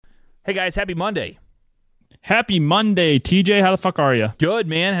Hey guys, happy Monday. Happy Monday, TJ. How the fuck are you? Good,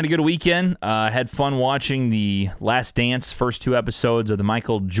 man. Had a good weekend. Had fun watching The Last Dance, first two episodes of the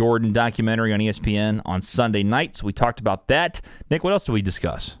Michael Jordan documentary on ESPN on Sunday nights. We talked about that. Nick, what else did we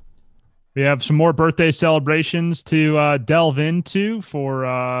discuss? We have some more birthday celebrations to delve into for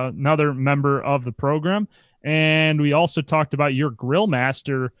another member of the program. And we also talked about your grill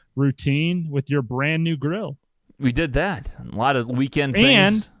master routine with your brand new grill. We did that. A lot of weekend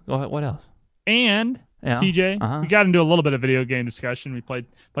things. And what else? And TJ, we got into a little bit of video game discussion. We played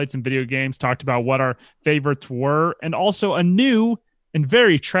some video games, talked about what our favorites were, and also a new and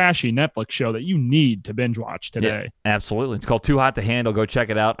very trashy Netflix show that you need to binge watch today. Yeah, absolutely. It's called Too Hot to Handle. Go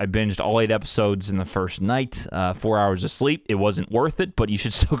check it out. I binged all 8 episodes in the first night, 4 hours of sleep. It wasn't worth it, but you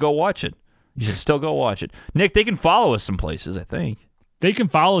should still go watch it. Nick, they can follow us some places, I think. They can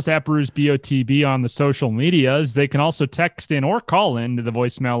follow us at Brews BOTB on the social medias. They can also text in or call in to the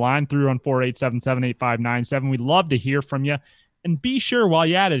voicemail line 314-877-8597. We'd love to hear from you. And be sure while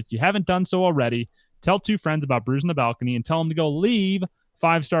you're at it, if you haven't done so already, tell 2 friends about Brews on the Balcony and tell them to go leave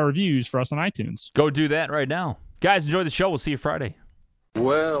 5-star reviews for us on iTunes. Go do that right now. Guys, enjoy the show. We'll see you Friday.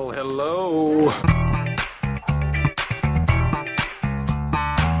 Well, hello.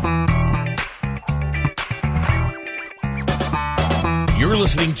 You're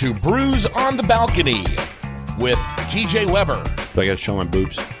listening to Brews on the Balcony with TJ Weber. So I got to show my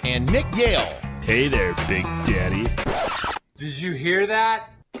boobs. And Nick Yale. Hey there, Big Daddy. Did you hear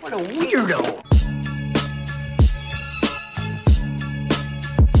that? What a weirdo.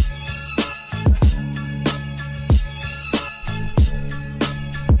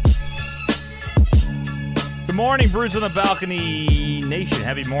 Good morning, Brews on the Balcony Nation.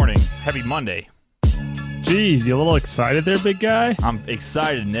 Happy morning. Happy Monday. Jeez, you a little excited there, big guy? I'm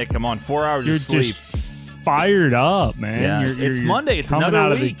excited, Nick. I'm on 4 hours You're of sleep. Just fired up, man. Yeah, it's Monday. It's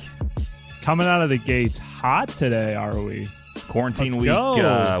another week. Coming out of the gates hot today, are we? Quarantine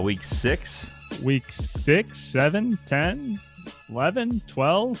week 6. Week 6, 7, 10, 11,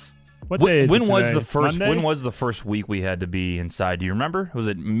 12. What day when is was today? the first? Monday? When was the first week we had to be inside? Do you remember? Was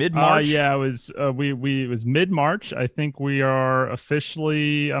it mid-March? Yeah, it was. It was mid-March. I think we are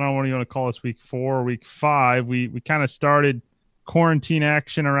officially. I don't know what you want to call this, week 4 or week 5. We kind of started quarantine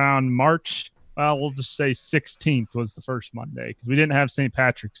action around March. Well, we'll just say 16th was the first Monday because we didn't have St.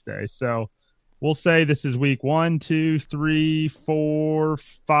 Patrick's Day. So we'll say this is week 1, 2, 3, 4,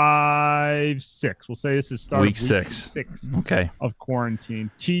 5, 6. We'll say this is start week of week 6 okay. of quarantine.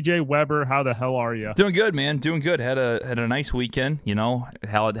 TJ Weber, how the hell are you? Doing good, man. Doing good. Had a nice weekend. You know,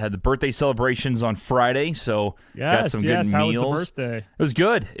 had the birthday celebrations on Friday, so got some good meals. How was the birthday? It was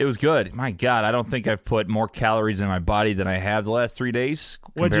good. It was good. My God, I don't think I've put more calories in my body than I have the last 3 days.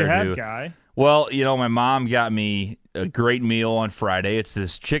 What'd you have, guy? Well, you know, my mom got me a great meal on Friday. It's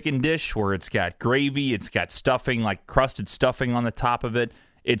this chicken dish where it's got gravy, it's got stuffing, like crusted stuffing on the top of it.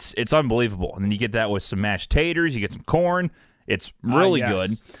 It's unbelievable. And then you get that with some mashed taters, you get some corn. It's really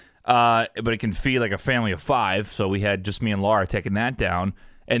good. But it can feed like a family of 5. So we had just me and Laura taking that down.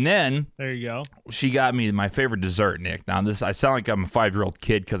 And then there you go. She got me my favorite dessert, Nick. Now I sound like I'm a 5-year-old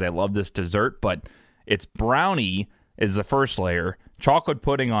kid because I love this dessert, but it's brownie is the first layer, chocolate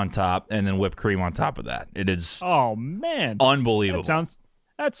pudding on top, and then whipped cream on top of that. It is unbelievable.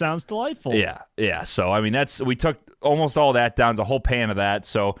 That sounds delightful. Yeah. So I mean, we took almost all that down. It's a whole pan of that.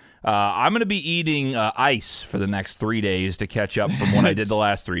 So I'm going to be eating ice for the next 3 days to catch up from what I did the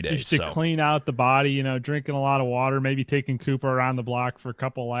last 3 days. Just to clean out the body, drinking a lot of water, maybe taking Cooper around the block for a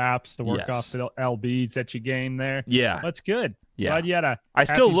couple laps to work off the LBs that you gained there. Yeah, that's good. Yeah, glad you had I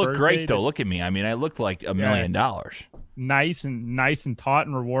still look great though. Look at me. I mean, I look like $1 million. Nice and taut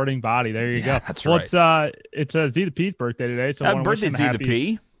and rewarding body. There you go. That's right. It's Z the P's birthday today. So happy birthday, Z the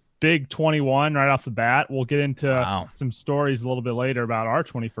P. Big 21 right off the bat. We'll get into some stories a little bit later about our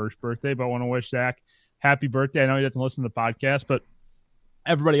 21st birthday, but I want to wish Zach happy birthday. I know he doesn't listen to the podcast, but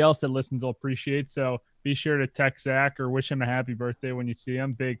everybody else that listens will appreciate. So be sure to text Zach or wish him a happy birthday when you see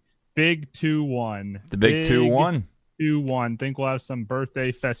him. Big 2-1. The big 2-1. 2-1. Think we'll have some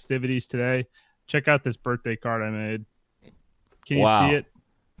birthday festivities today. Check out this birthday card I made. Can you see it?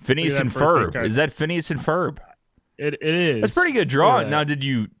 Phineas and Ferb. Is that Phineas and Ferb? It is. That's pretty good drawing. Now, did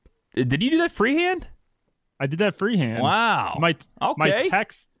you do that freehand? I did that freehand. Wow. My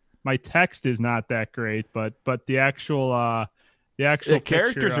text is not that great, but the actual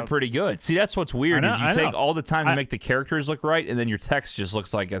characters are pretty good. See, that's what's weird is you take all the time to make the characters look right, and then your text just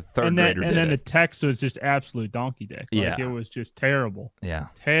looks like a third grader. And then the text was just absolute donkey dick. Like, it was just terrible. Yeah,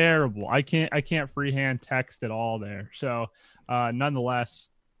 terrible. I can't freehand text at all there. So, nonetheless,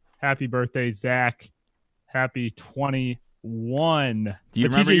 happy birthday, Zach. Happy 21st 1. Do you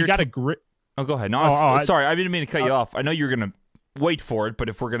But remember TJ, your you got a great. Oh, go ahead. No, sorry, I didn't mean to cut you off. I know you were gonna wait for it, but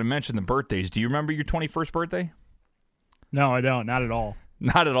if we're gonna mention the birthdays, do you remember your 21st birthday? No, I don't. Not at all.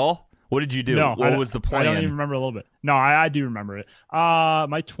 Not at all. What did you do? No, What was the plan? I don't even remember a little bit. No, I do remember it.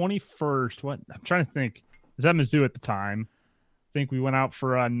 My 21st. What I'm trying to think. I was at Mizzou at the time. I think we went out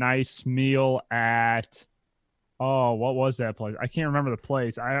for a nice meal at. Oh, what was that place? I can't remember the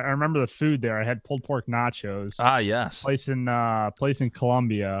place. I remember the food there. I had pulled pork nachos. Ah, yes. Place in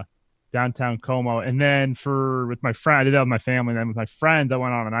Columbia, downtown Como, and then with my friend, I did that with my family. And then with my friends, I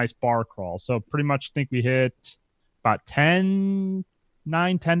went on a nice bar crawl. So pretty much think we hit about 10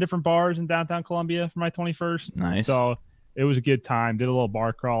 different bars in downtown Columbia for my 21st. Nice. So it was a good time. Did a little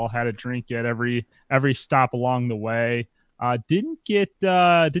bar crawl, had a drink at every stop along the way. Didn't get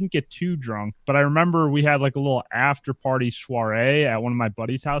too drunk, but I remember we had like a little after party soiree at one of my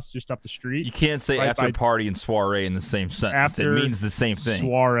buddy's house just up the street. You can't say after party and soiree in the same sentence. It means the same thing.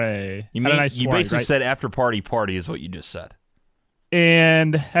 Soiree. You basically said after party is what you just said.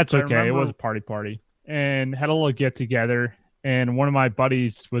 And that's okay. It was a party, and had a little get together. And one of my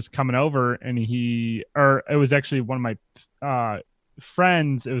buddies was coming over, and it was actually one of my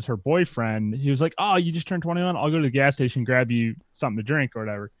friends. It was her boyfriend. He was like, "Oh, you just turned 21. I'll go to the gas station, grab you something to drink or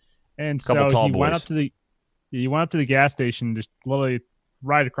whatever." And so he went up to the gas station, just literally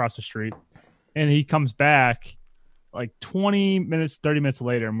right across the street. And he comes back like 20 minutes, 30 minutes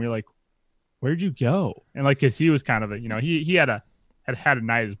later, and we're like, "Where'd you go?" And like, 'cause he was kind of he had a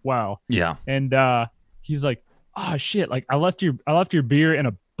night as well. Yeah. And he's like, "Oh shit! Like I left your beer in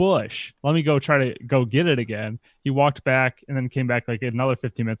a bush. Let me go try to go get it again." He walked back and then came back like another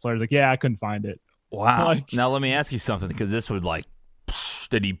 15 minutes later. Like, "Yeah, I couldn't find it." Wow. Now let me ask you something, because this would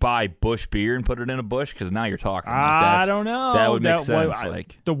did he buy bush beer and put it in a bush? Because now you're talking. I don't know. That would make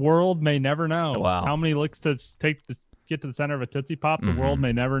sense. The world may never know. Wow. How many licks to take to get to the center of a Tootsie Pop? The world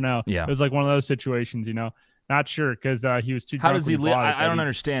may never know. Yeah. It was like one of those situations, Not sure, because he was too drunk. How does he live? I don't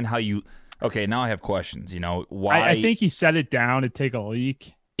understand. understand how you. Okay, now I have questions. Why? I think he set it down to take a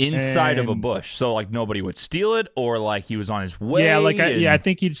leak inside of a bush, so like nobody would steal it, or like he was on his way. Yeah, I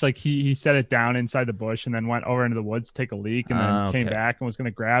think he just he set it down inside the bush and then went over into the woods to take a leak, and then came back and was going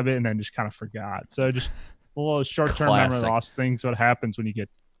to grab it and then just kind of forgot. So just a little short-term memory loss things. What happens when you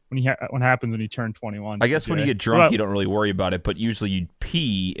turn 21? I guess when you get drunk, you don't really worry about it, but usually you'd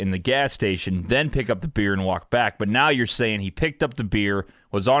pee in the gas station, then pick up the beer and walk back. But now you're saying he picked up the beer,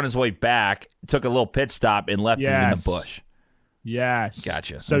 was on his way back, took a little pit stop, and left it in the bush. Yes.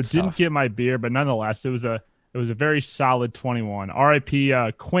 Gotcha. So That's didn't tough. get my beer, but nonetheless, it was a very solid 21. R.I.P.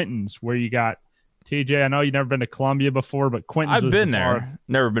 Quentin's, where you got TJ. I know you've never been to Columbia before, but Quentin's. I've been there.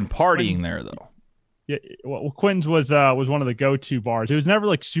 Never been partying there though. Yeah, well, Quentin's was one of the go-to bars. It was never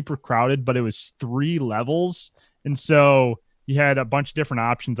like super crowded, but it was 3 levels, and so you had a bunch of different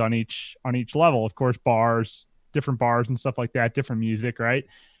options on each level. Of course, different bars and stuff like that, different music, right?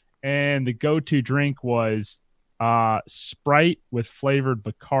 And the go-to drink was Sprite with flavored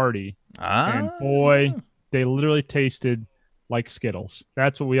Bacardi, and boy, they literally tasted like Skittles.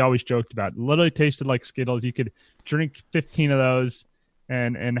 That's what we always joked about. Literally tasted like Skittles. You could drink 15 of those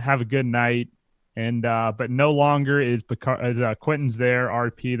and have a good night. And but no longer is Quentin's there.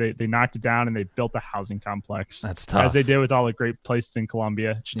 RP they knocked it down and they built a housing complex. That's tough, as they did with all the great places in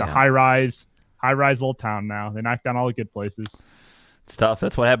Columbia. Just a high rise little town now. They knocked down all the good places. It's tough.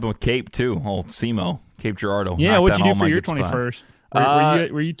 That's what happened with Cape too. Old SEMO, Cape Girardeau. Yeah, what'd you do for your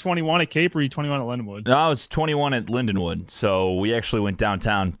 21st? Were you 21 at Cape or were you 21 at Lindenwood? No, I was 21 at Lindenwood. So we actually went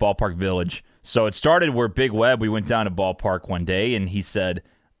downtown, Ballpark Village. So it started where Big Webb, we went down to Ballpark one day, and he said,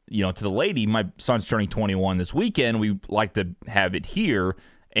 to the lady, my son's turning 21 this weekend. We like to have it here.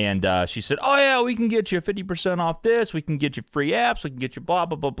 And she said, "Oh, yeah, we can get you 50% off this. We can get you free apps. We can get you blah,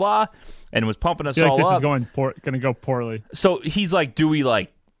 blah, blah, blah." And it was pumping us all this up. Is going to go poorly. So he's like, "Do we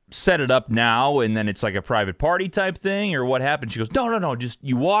set it up now and then it's like a private party type thing, or what happened?" She goes, No. Just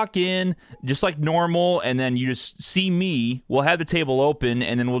you walk in just like normal, and then you just see me. We'll have the table open,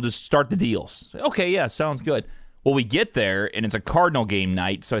 and then we'll just start the deals." So, okay, yeah, sounds good. Well, we get there, and it's a Cardinal game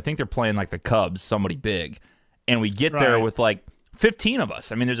night, so I think they're playing like the Cubs, somebody big. And we get there with 15 of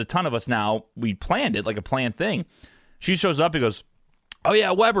us. I mean, there's a ton of us now. We planned it like a planned thing. She shows up and goes, "Oh, yeah,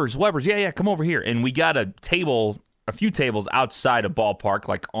 Weber's. Yeah, come over here." And we got a few tables outside of Ballpark,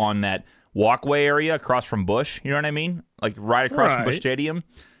 like on that walkway area across from Busch. You know what I mean? Like right across from Busch Stadium.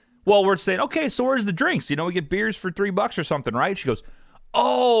 Well, we're saying, okay, so where's the drinks? We get beers for $3 or something, right? She goes,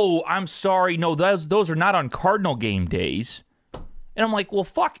 "Oh, I'm sorry. No, those are not on Cardinal game days." And I'm like, well,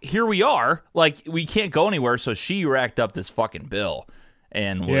 fuck, here we are. Like, we can't go anywhere. So she racked up this fucking bill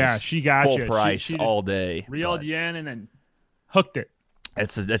and was she got full you. price she all day. Reeled you in and then hooked it.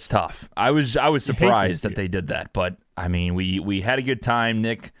 It's tough. I was surprised that they did that, but I mean, we had a good time,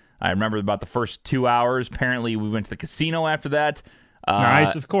 Nick. I remember about the first 2 hours. Apparently, we went to the casino after that.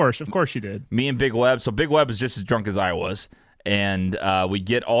 Nice, of course you did. Me and Big Web. So Big Web was just as drunk as I was, and we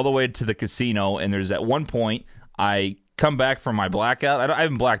get all the way to the casino. And there's at one point I come back from my blackout. I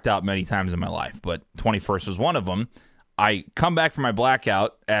haven't blacked out many times in my life, but 21st was one of them. I come back from my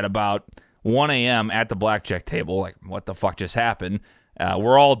blackout at about 1 a.m. at the blackjack table. Like, what the fuck just happened?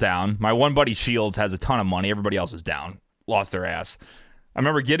 We're all down. My one buddy Shields has a ton of money. Everybody else is down. Lost their ass. I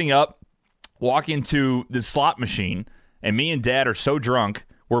remember getting up, walking to the slot machine, and me and Dad are so drunk,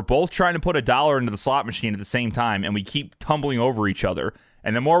 we're both trying to put $1 into the slot machine at the same time, and we keep tumbling over each other.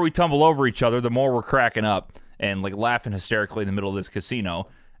 And the more we tumble over each other, the more we're cracking up and like laughing hysterically in the middle of this casino.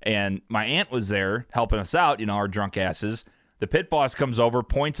 And my aunt was there helping us out, our drunk asses. The pit boss comes over,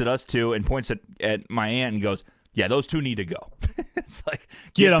 points at us two, and points at my aunt and goes, "Yeah, those two need to go." It's like,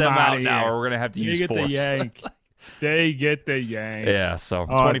 get them out now, or we're going to have to use force. The yank. They get the yank. Yeah, so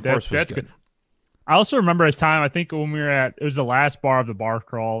 21st was good. I also remember a time, I think when it was the last bar of the bar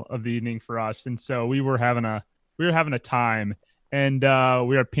crawl of the evening for us, and so we were having a time, and we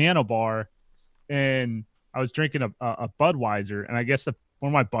were at Piano Bar, and I was drinking a Budweiser, and I guess one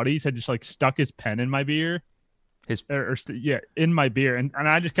of my buddies had just like stuck his pen in my beer, in my beer, and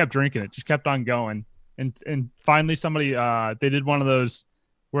I just kept drinking it, just kept on going, and finally somebody they did one of those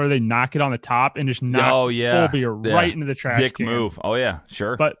where they knock it on the top and just knock full beer right into the trash Dick can. move. Oh, yeah,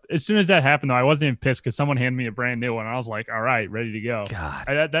 sure. But as soon as that happened, though, I wasn't even pissed because someone handed me a brand new one. I was like, all right, ready to go.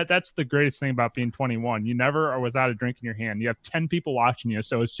 God. That's the greatest thing about being 21. You never are without a drink in your hand. You have 10 people watching you.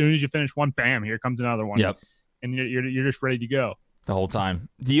 So as soon as you finish one, bam, here comes another one. Yep. And you're just ready to go. The whole time.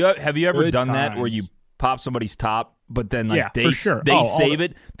 Have you ever done that where you pop somebody's top, but then they save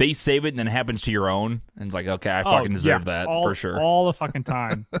it, and then it happens to your own, and it's like, okay, I fucking deserve that for sure. All the fucking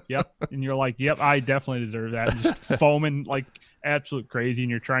time. Yep. And you're like, yep, I definitely deserve that. And just foaming like absolute crazy, and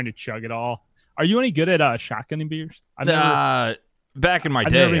you're trying to chug it all. Are you any good at shotgunning beers? Back in my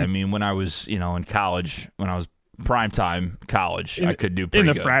day, when I was, in college, when I was primetime college, I could do pretty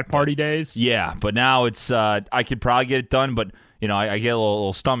good. In the frat party days? Yeah, but now it's, I could probably get it done, but I get a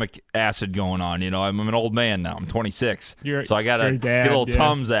little stomach acid going on. I'm an old man now. I'm 26. So I got to get a little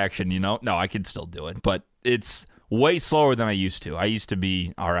Tums action, No, I can still do it, but it's way slower than I used to. I used to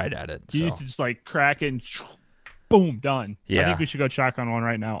be all right at it. You used to just like crack it and boom, done. Yeah. I think we should go shotgun one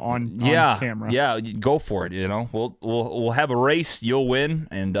right now on camera. Yeah, go for it, We'll have a race. You'll win,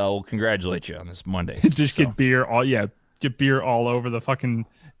 and we'll congratulate you on this Monday. Get beer all over the fucking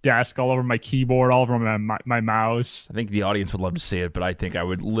desk, all over my keyboard, all over my mouse. I think the audience would love to see it, but I think I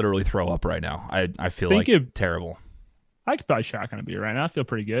would literally throw up right now. I feel terrible. I could probably shotgun a beer right now. I feel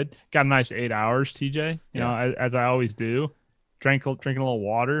pretty good. Got a nice 8 hours, TJ. As I always do. Drinking a little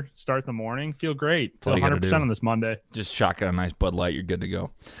water, start the morning, feel great. Feel 100% on this Monday. Just shotgun a nice Bud Light, you're good to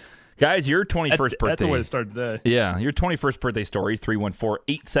go. Guys, your 21st birthday. That's the way to start the day. Yeah, your 21st birthday story is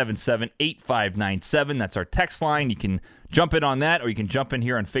 314-877-8597. That's our text line. You can jump in on that, or you can jump in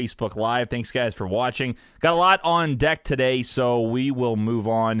here on Facebook Live. Thanks, guys, for watching. Got a lot on deck today, so we will move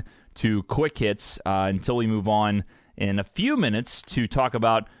on to quick hits until we move on in a few minutes to talk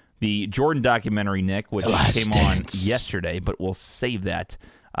about the Jordan documentary, Nick, which came on yesterday, but we'll save that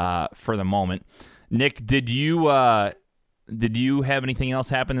for the moment. Nick, did you have anything else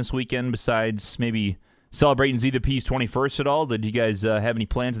happen this weekend besides maybe celebrating Z the P's 21st at all? Did you guys have any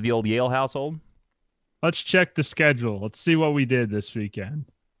plans at the old Yale household? Let's check the schedule. Let's see what we did this weekend.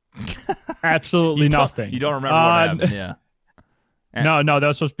 Absolutely nothing. You don't remember what happened? Yeah. No, that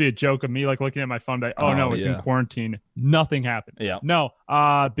was supposed to be a joke of me like looking at my phone like, no, it's in quarantine. Nothing happened. Yeah. No.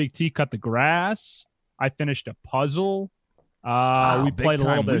 Big T cut the grass. I finished a puzzle. We played a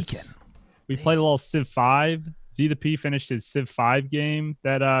little bit. We played a little Civ 5. Z the P finished his Civ 5 game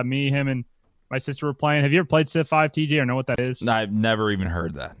that me, him, and my sister were playing. Have you ever played Civ 5, TJ, or know what that is? No, I've never even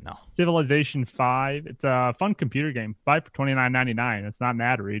heard that. No. Civilization 5. It's a fun computer game. Buy it for $29.99. It's not an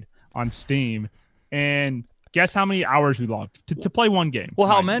ad read on Steam. And guess how many hours we logged to play one game? Well,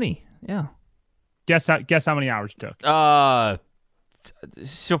 how many? Yeah. Guess how many hours it took?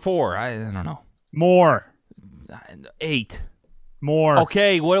 So 4. I don't know. More. 8. More.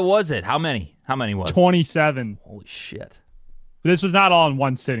 Okay, what was it? How many? How many was it? 27. Holy shit. This was not all in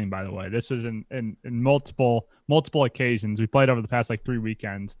one sitting, by the way. This was in multiple occasions. We played over the past 3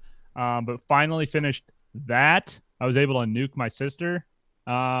 weekends. But finally finished that. I was able to nuke my sister.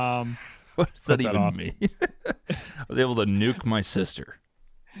 What does that even mean? I was able to nuke my sister.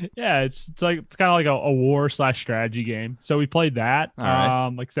 Yeah, it's kind of like a war/strategy game. So we played that. All right.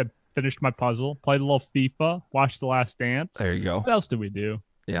 Like I said, finished my puzzle, played a little FIFA, watched The Last Dance. There you go. What else did we do?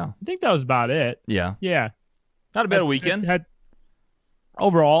 Yeah. I think that was about it. Yeah. Yeah. Not a bad weekend. Had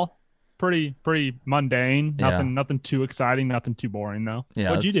overall pretty mundane. Yeah. Nothing too exciting, nothing too boring though. Yeah,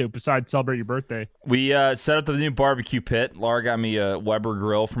 What'd you do besides celebrate your birthday? We set up the new barbecue pit. Laura got me a Weber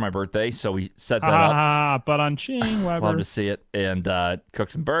grill for my birthday, so we set that up. But on ching, Weber. Love to see it. And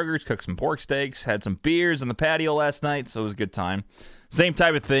cooked some burgers, cooked some pork steaks, had some beers on the patio last night, so it was a good time. Same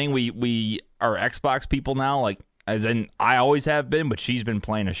type of thing. We are Xbox people now, like as in I always have been, but she's been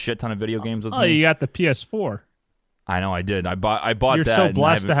playing a shit ton of video games with me. Oh, you got the PS4. I know I did. I bought You're that. so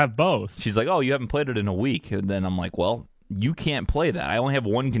blessed to have both. She's like, "Oh, you haven't played it in a week." And then I'm like, "Well, you can't play that. I only have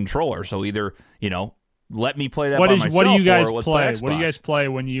one controller, so either, let me play that by myself, what do you guys or let's play? Xbox. What do you guys play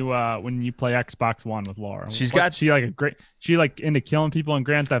when you play Xbox One with Laura? She's like into killing people in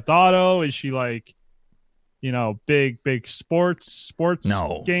Grand Theft Auto? Is she like, big sports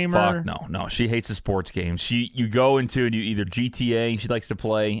gamer? Fuck no. She hates the sports games. You go into either GTA she likes to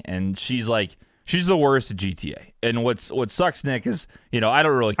play, and she's the worst at GTA. And what sucks, Nick, is I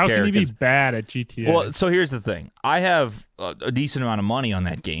don't really care. How can you be bad at GTA? Well, so here's the thing. I have a decent amount of money on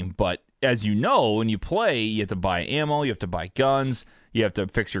that game, but as you know, when you play, you have to buy ammo, you have to buy guns, you have to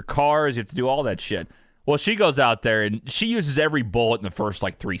fix your cars, you have to do all that shit. Well, she goes out there and she uses every bullet in the first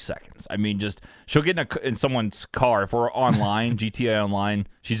 3 seconds. I mean, she'll get in someone's car. If we're online, GTA Online,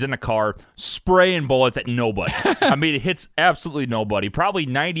 she's in a car spraying bullets at nobody. I mean, it hits absolutely nobody. Probably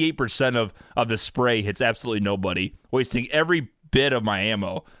 98% of the spray hits absolutely nobody, wasting every bit of my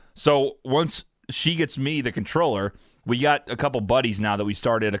ammo. So once she gets me the controller, we got a couple buddies now that we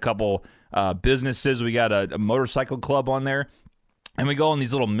started a couple businesses. We got a motorcycle club on there, and we go on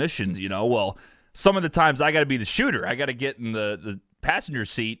these little missions, Well, some of the times I got to be the shooter. I got to get in the passenger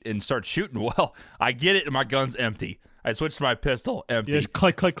seat and start shooting. Well, I get it and my gun's empty. I switched to my pistol, empty. You just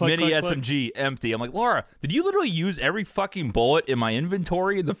click, Mini click, SMG, empty. I'm like, Laura, did you literally use every fucking bullet in my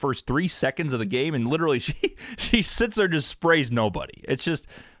inventory in the first 3 seconds of the game? And literally she sits there and just sprays nobody. It's just,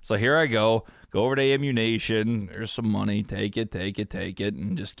 so here I go over to Ammunition. There's some money. Take it,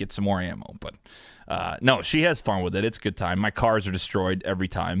 and just get some more ammo. But no, she has fun with it. It's a good time. My cars are destroyed every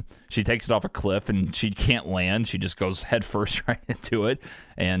time. She takes it off a cliff and she can't land. She just goes head first right into it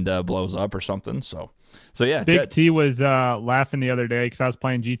and blows up or something. So yeah. Big T was laughing the other day because I was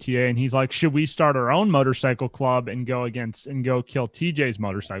playing GTA and he's like, "Should we start our own motorcycle club and go kill TJ's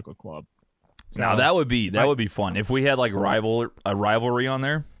motorcycle club?" So, now that would be fun if we had a rivalry on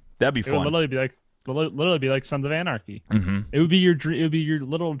there. That'd be fun. It would literally be like Sons of Anarchy. Mm-hmm. It would be your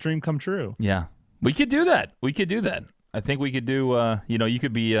little dream come true. Yeah, we could do that. I think we could do. You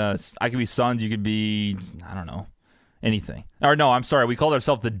could be. I could be Sons. You could be. I don't know. Anything. Or no, I'm sorry. We called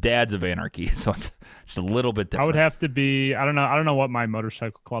ourselves the Dads of Anarchy, so it's just a little bit different. I would have to be. I don't know what my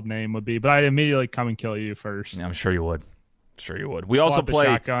motorcycle club name would be, but I'd immediately come and kill you first. Yeah, I'm sure you would. We also play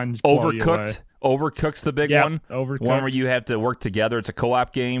Overcooked. Overcooked's the big one. Overcooked. One where you have to work together. It's a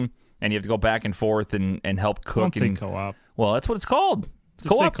co-op game, and you have to go back and forth and help cook. Don't say co-op. Well, that's what it's called. It's a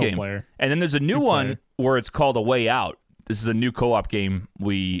Just co-op say game. co-player. And then there's a new one where it's called A Way Out. This is a new co-op game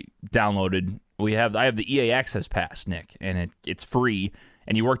we downloaded. I have the EA Access Pass, Nick, and it's free,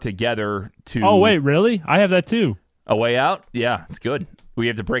 and you work together to... Oh, wait, really? I have that too. A Way Out? Yeah, it's good. We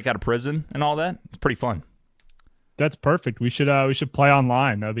have to break out of prison and all that. It's pretty fun. That's perfect. We should play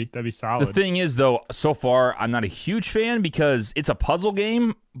online. That'd be solid. The thing is, though, so far I'm not a huge fan because it's a puzzle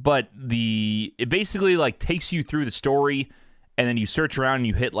game, but it basically takes you through the story, and then you search around and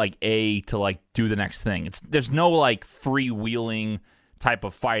you hit A to do the next thing. There's no freewheeling type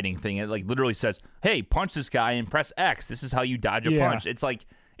of fighting thing. It literally says, "Hey, punch this guy and press X. This is how you dodge a punch." It's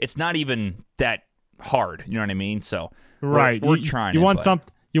it's not even that hard. You know what I mean? So right, we're trying. You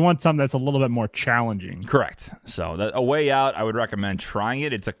want something that's a little bit more challenging. Correct. So A Way Out, I would recommend trying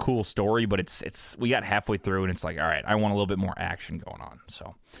it. It's a cool story, but it's we got halfway through and it's all right, I want a little bit more action going on.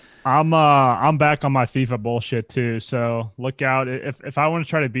 So I'm back on my FIFA bullshit too. So look out. If I want to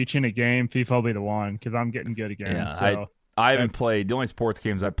try to beat you in a game, FIFA will be the one because I'm getting good again. Yeah, so I haven't played. The only sports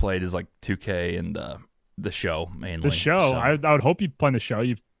games I played is 2K and the show mainly. The show. So. I would hope you play the show.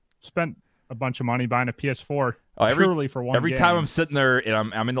 You've spent a bunch of money buying a PS4 purely for one Every game. time I'm sitting there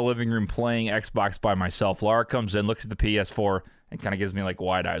and I'm in the living room playing Xbox by myself, Laura comes in, looks at the PS4, and kind of gives me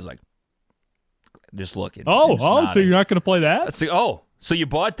wide eyes, just looking. So you're not going to play that? So you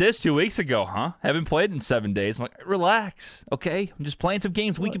bought this 2 weeks ago, huh? Haven't played in 7 days. I'm like, relax, okay? I'm just playing some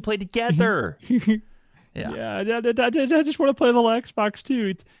games we can play together. Yeah. I just want to play the little Xbox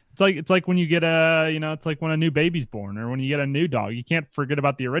too. It's like when you get it's like when a new baby's born or when you get a new dog. You can't forget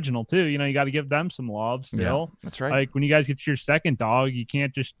about the original too. You got to give them some love still. Yeah, that's right. Like when you guys get your second dog, you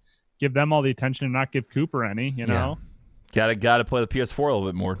can't just give them all the attention and not give Cooper any, you know? Gotta play the PS4 a little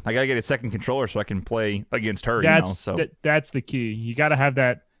bit more. I gotta get a second controller so I can play against her. That's the key. You got to have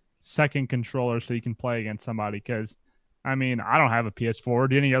that second controller so you can play against somebody. Because, I mean, I don't have a PS4.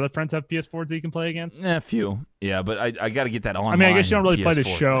 Do any other friends have PS4s that you can play against? A few. Yeah, but I got to get that online. I mean, I guess you don't really play the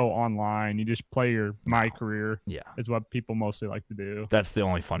PS4 show thing. online. You just play your My Career. Yeah. Is what people mostly like to do. That's the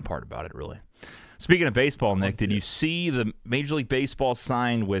only fun part about it, really. Speaking of baseball, Nick, did you see the Major League Baseball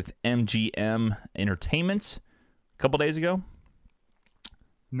signed with MGM Entertainment a couple days ago?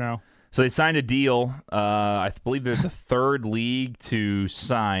 No. So they signed a deal. I believe they're the third league to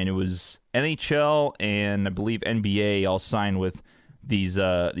sign. It was NHL and I believe NBA all signed with these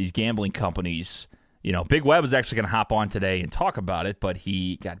gambling companies. You know, Big Web is actually going to hop on today and talk about it, but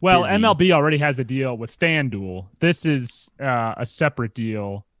he got busy. MLB already has a deal with FanDuel. This is a separate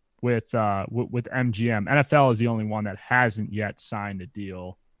deal with MGM. NFL is the only one that hasn't yet signed a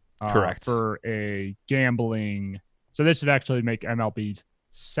deal. Correct. For a gambling. So this would actually make MLB's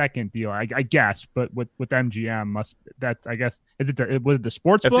second deal, I guess, but with MGM was it the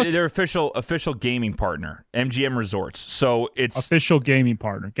sports book? Their official gaming partner, MGM Resorts. So it's official gaming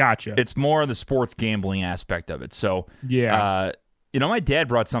partner. Gotcha. It's more of the sports gambling aspect of it. So yeah, my dad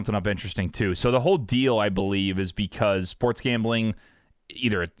brought something up interesting too. So the whole deal, I believe, is because sports gambling,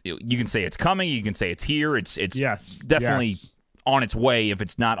 either you can say it's coming, you can say it's here. It's definitely on its way if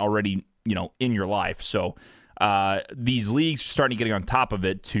it's not already in your life. So. These leagues are starting to get on top of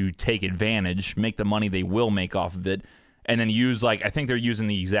it to take advantage, make the money they will make off of it, and then use, I think they're using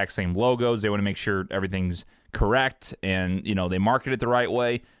the exact same logos. They want to make sure everything's correct and, they market it the right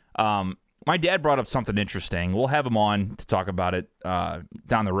way. My dad brought up something interesting. We'll have him on to talk about it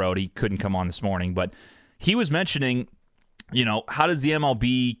down the road. He couldn't come on this morning, but he was mentioning, how does the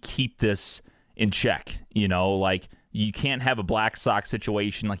MLB keep this in check? You can't have a Black Sox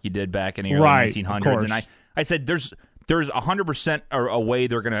situation like you did back in the early 1900s. And I said there's 100% a way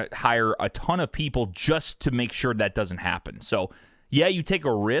they're going to hire a ton of people just to make sure that doesn't happen. So, yeah, you take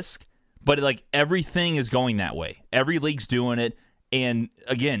a risk, but everything is going that way. Every league's doing it. And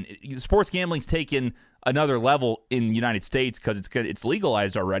again, sports gambling's taken another level in the United States because it's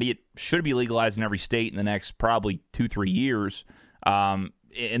legalized already. It should be legalized in every state in the next probably 2-3 years. And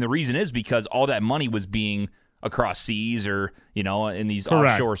the reason is because all that money was being across seas or, in these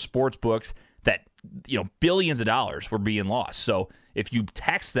offshore sports books that, billions of dollars were being lost. So if you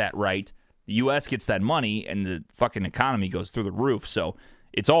tax that right, the U.S. gets that money and the fucking economy goes through the roof. So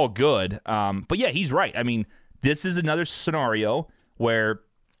it's all good. But yeah, he's right. I mean, this is another scenario where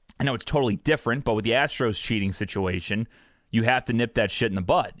I know it's totally different, but with the Astros cheating situation, you have to nip that shit in the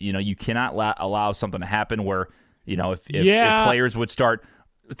bud. You cannot allow something to happen where, if players would start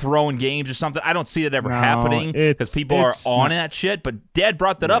throwing games or something. I don't see it ever happening because people are on that shit. But Dad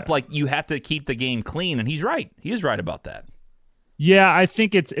brought that up, you have to keep the game clean, and he's right. He is right about that. Yeah, I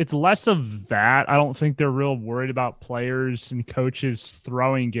think it's less of that. I don't think they're real worried about players and coaches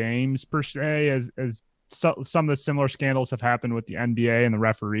throwing games per se, as some of the similar scandals have happened with the NBA and the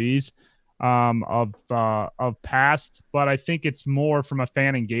referees of past. But I think it's more from a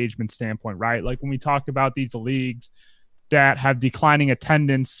fan engagement standpoint, right? Like when we talk about these leagues that have declining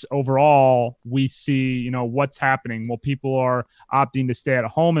attendance overall, we see, what's happening. Well, people are opting to stay at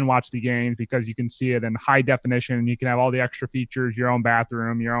home and watch the games because you can see it in high definition. You can have all the extra features, your own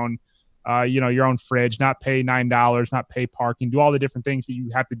bathroom, your own, your own fridge, not pay $9, not pay parking, do all the different things that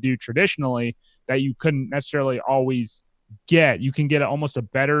you have to do traditionally that you couldn't necessarily always get. You can get almost a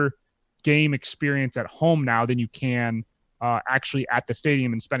better game experience at home now than you can actually at the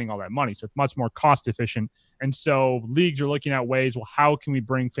stadium and spending all that money. So it's much more cost efficient. And so leagues are looking at ways, well, how can we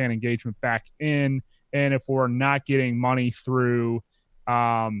bring fan engagement back in? And if we're not getting money through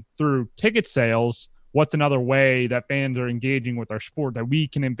ticket sales, what's another way that fans are engaging with our sport that we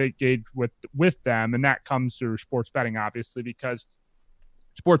can engage with them? And that comes through sports betting, obviously, because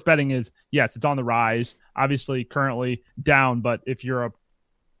sports betting is, yes, it's on the rise, obviously currently down, but if you're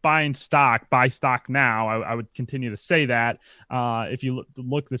buying stock, buy stock now. I would continue to say that. If you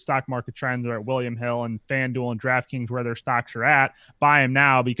look the stock market trends are at William Hill and FanDuel and DraftKings where their stocks are at, buy them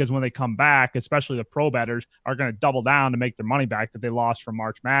now because when they come back, especially the pro bettors are going to double down to make their money back that they lost from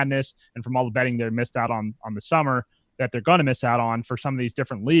March Madness and from all the betting they missed out on the summer that they're going to miss out on for some of these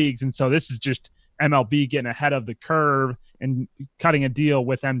different leagues. And so this is just MLB getting ahead of the curve and cutting a deal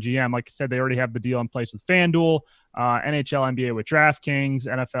with MGM. Like I said, they already have the deal in place with FanDuel, NHL, NBA with DraftKings,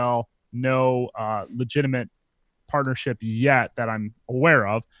 NFL, no legitimate partnership yet that I'm aware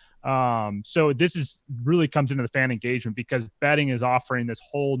of. So this is really comes into the fan engagement because betting is offering this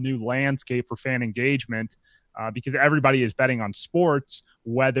whole new landscape for fan engagement because everybody is betting on sports,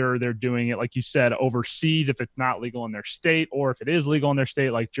 whether they're doing it, like you said, overseas, if it's not legal in their state, or if it is legal in their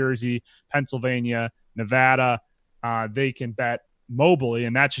state, like Jersey, Pennsylvania, Nevada, they can bet mobily.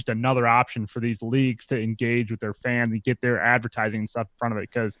 And that's just another option for these leagues to engage with their fans and get their advertising and stuff in front of it.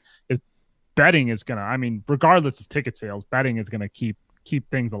 Because betting is going to, regardless of ticket sales, betting is going to keep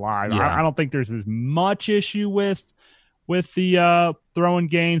things alive. Yeah. I don't think there's as much issue with the throwing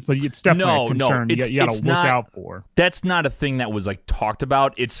games, but it's definitely a concern you got to look out for. That's not a thing that was like talked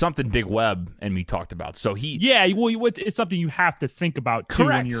about. It's something Big Web and me talked about. So it's something you have to think about too.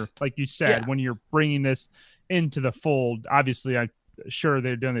 Correct. When you're, like you said, when you're bringing this into the fold. Obviously, I'm sure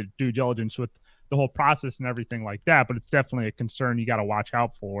they're doing the due diligence with the whole process and everything like that, but it's definitely a concern you got to watch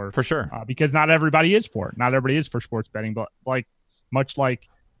out for sure, because not everybody is for it. Not everybody is for sports betting, but much like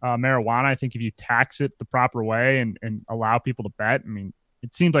marijuana, I think if you tax it the proper way and allow people to bet,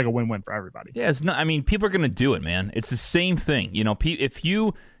 it seems like a win-win for everybody. Yeah, people are going to do it, man. It's the same thing. If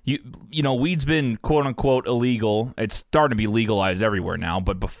you weed's been quote unquote illegal. It's starting to be legalized everywhere now,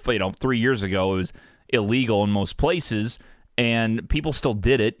 but before, 3 years ago it was illegal in most places, and people still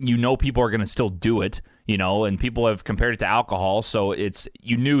did it. People are going to still do it. And people have compared it to alcohol, so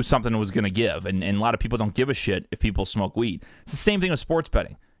you knew something was going to give, and a lot of people don't give a shit if people smoke weed. It's the same thing with sports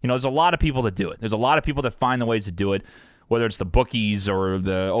betting. There's a lot of people that do it. There's a lot of people that find the ways to do it, whether it's the bookies or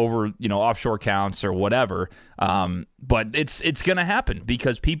the offshore accounts or whatever. But it's going to happen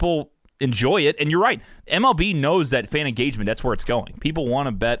because people enjoy it, and you're right. MLB knows that fan engagement, that's where it's going. People want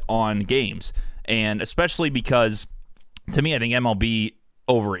to bet on games, and especially because, to me, I think MLB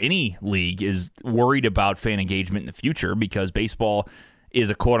over any league is worried about fan engagement in the future because baseball is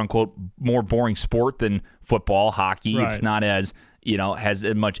a quote-unquote more boring sport than football, hockey. Right. It's not as, has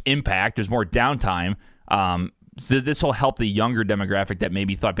as much impact. There's more downtime. So this will help the younger demographic that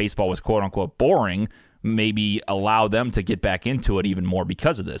maybe thought baseball was quote-unquote boring, maybe allow them to get back into it even more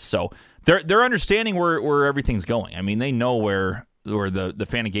because of this. So they're understanding where everything's going. They know where the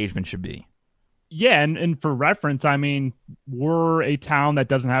fan engagement should be. Yeah, and for reference, we're a town that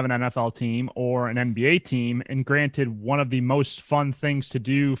doesn't have an NFL team or an NBA team, and granted, one of the most fun things to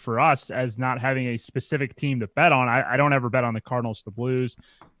do for us as not having a specific team to bet on, I don't ever bet on the Cardinals, the Blues.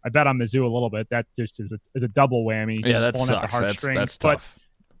 I bet on Mizzou a little bit. That just is a double whammy. Yeah, that sucks. That's tough.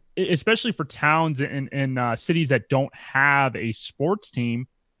 But especially for towns and cities that don't have a sports team,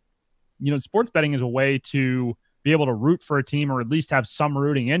 sports betting is a way to be able to root for a team or at least have some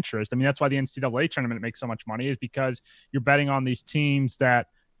rooting interest. That's why the NCAA tournament makes so much money, is because you're betting on these teams that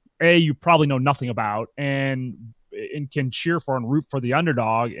you probably know nothing about and can cheer for and root for the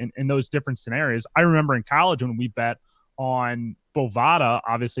underdog in those different scenarios. I remember in college when we bet on Bovada,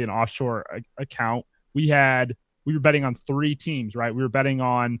 obviously an offshore account, we were betting on three teams, right? We were betting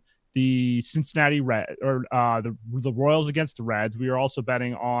on the Cincinnati Red or the Royals against the Reds. We were also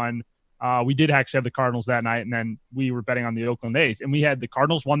betting on we did actually have the Cardinals that night, and then we were betting on the Oakland A's. And we had the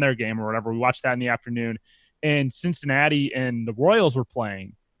Cardinals won their game or whatever. We watched that in the afternoon. And Cincinnati and the Royals were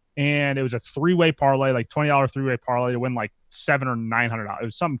playing. And it was a three-way parlay, like $20 three-way parlay to win like $700 or $900. It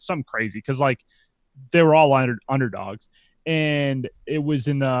was something crazy because they were all underdogs. And it was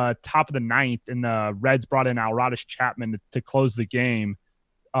in the top of the ninth, and the Reds brought in Aroldis Chapman to close the game,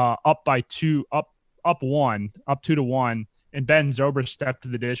 up 2-1. And Ben Zobrist stepped to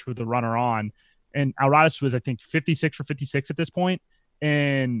the dish with the runner on. And Aroldis was, I think, 56 for 56 at this point.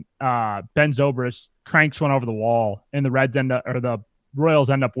 And Ben Zobrist cranks one over the wall, and the Royals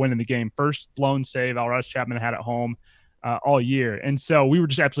end up winning the game. First blown save Aroldis Chapman had at home all year. And so we were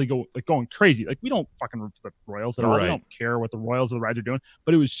just absolutely going crazy. We don't fucking root for the Royals at all. Right. We don't care what the Royals or the Reds are doing.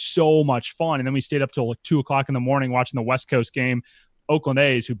 But it was so much fun. And then we stayed up till 2 o'clock in the morning watching the West Coast game, Oakland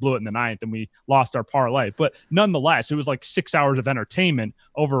A's, who blew it in the ninth, and we lost our parlay. But nonetheless, it was 6 hours of entertainment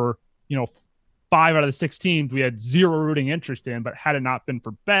over, 5 out of the 6 teams we had zero rooting interest in. But had it not been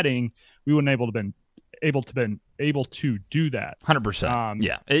for betting, we wouldn't able to do that. 100%.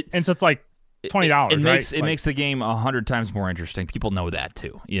 Yeah. And so it's $20. It makes the game 100 times more interesting. People know that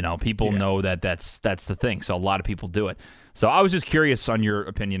too. People know that's the thing. So a lot of people do it. So I was just curious on your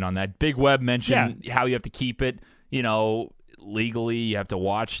opinion on that. Big Web mentioned how you have to keep it, legally. You have to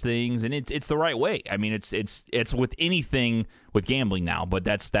watch things, and it's the right way. It's with anything with gambling now, but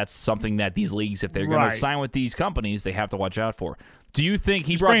that's something that these leagues, if they're going to sign with these companies, they have to watch out for. Do you think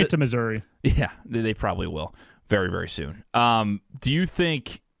he brought it to Missouri? Yeah, they probably will very, very soon. Do you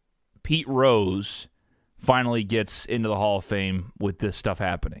think Pete Rose finally gets into the Hall of Fame with this stuff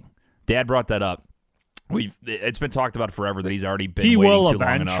happening? Dad brought that up. It's been talked about forever that he's already been waiting too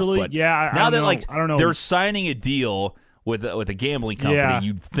long enough. But yeah, I don't know. They're signing a deal with a gambling company, Yeah.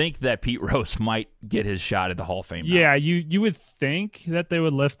 you'd think that Pete Rose might get his shot at the Hall of Fame. Now. Yeah, you would think that they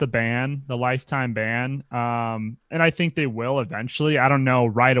would lift the ban, the lifetime ban, and I think they will eventually. I don't know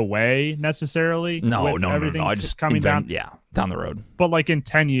right away necessarily. No. everything I just coming down. Yeah, down the road. But like in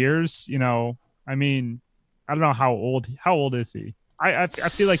 10 years, I mean, I don't know how old is he? I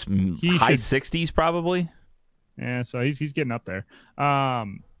feel like he high should, 60s probably. yeah, so he's getting up there.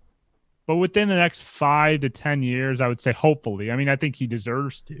 But within the next 5 to 10 years, I would say hopefully. I mean, I think he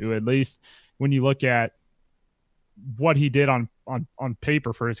deserves to, at least when you look at what he did on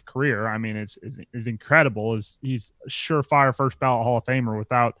paper for his career. I mean, is incredible. He's a surefire first ballot Hall of Famer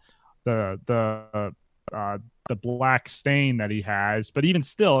without the black stain that he has. But even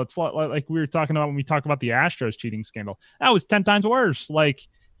still, it's like we were talking about when we talk about the Astros cheating scandal. That was 10 times worse. Like,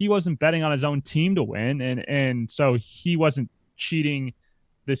 he wasn't betting on his own team to win, and so he wasn't cheating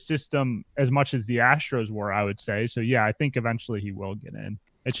the system as much as the Astros were, I would say. So yeah, I think eventually he will get in.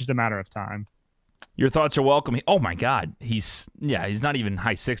 It's just a matter of time. Your thoughts are welcome. Oh my God, he's not even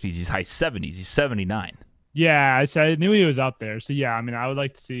high 60s. He's high 70s. He's 79. Yeah, I knew he was up there. So yeah, I mean, I would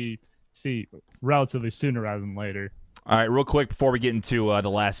like to see relatively sooner rather than later. All right, real quick before we get into The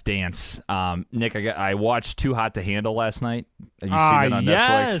Last Dance, Nick, I watched Too Hot to Handle last night. Have you seen it on Netflix?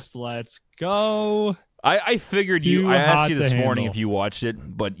 Yes, let's go. I figured Too I asked Hot you to this morning Handle. if you watched it,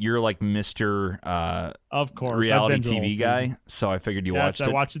 but you're like Mr. Of course, reality I've been to the whole TV guy, season. so I figured you Yes, watched it.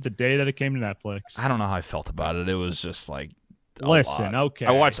 I watched it the day that it came to Netflix. I don't know how I felt about it. It was just like a Listen, lot. okay.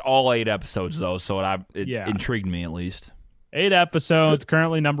 I watched all 8 episodes though, so it Yeah. intrigued me at least. 8 episodes,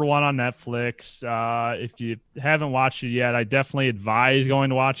 currently number 1 on Netflix. If you haven't watched it yet, I definitely advise going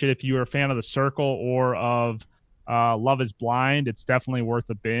to watch it. If you are a fan of The Circle or of Love is Blind, it's definitely worth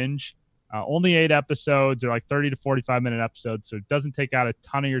a binge. Only 8 episodes. They're like 30 to 45-minute episodes, so it doesn't take out a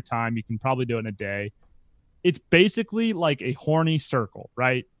ton of your time. You can probably do it in a day. It's basically like a horny circle,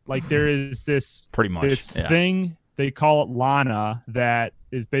 right? Like there is this Pretty much. this yeah. thing, they call it Lana, that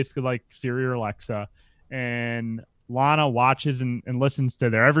is basically like Siri or Alexa, and Lana watches and listens to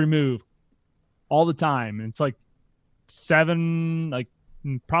their every move all the time. And it's like 7, like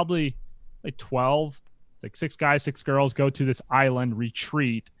probably like 12, like 6 guys, 6 girls go to this island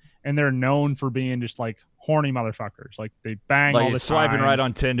retreat, and they're known for being just like horny motherfuckers. Like they bang all Like the swiping time. right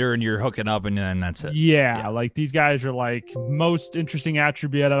on Tinder and you're hooking up and then that's it. Yeah, like these guys are like, most interesting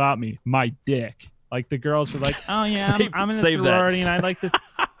attribute about me, my dick. Like the girls are like, oh yeah, I'm in a Save that. sorority and I like to,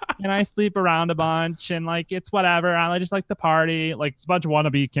 and I sleep around a bunch and like it's whatever. I just like to party. Like it's a bunch of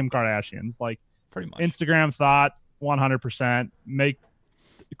wannabe Kim Kardashians. Like Pretty much. Instagram thought 100% make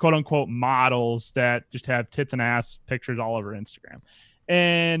quote unquote models that just have tits and ass pictures all over Instagram.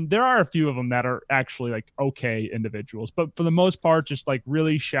 And there are a few of them that are actually like okay individuals, but for the most part, just like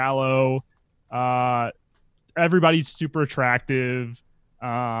really shallow. Everybody's super attractive.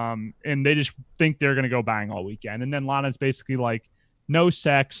 And they just think they're going to go bang all weekend. And then Lana's basically like, no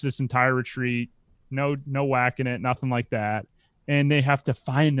sex this entire retreat, no whacking it, nothing like that. And they have to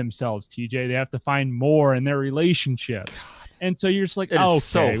find themselves, TJ. They have to find more in their relationships. And so you're just like, It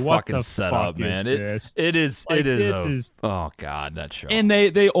is okay, so what fucking the set fuck up, man. is this? It is. Like, it is. this is- oh God, that show. And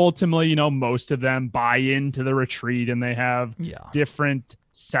they ultimately, most of them buy into the retreat, and they have yeah. different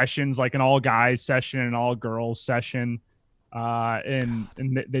sessions, like an all guys session and an all girls session. And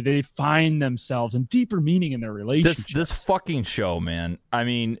they find themselves and deeper meaning in their relationship. This fucking show, man. I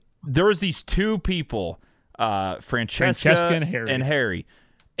mean, there was these 2 people, Francesca and Harry.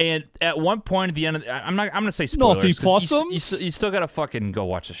 And at one point at the end of I'm gonna say spoilers. 'cause Multi-possums? You still gotta fucking go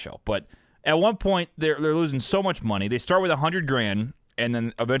watch the show. But at one point they're losing so much money. They start with $100,000, and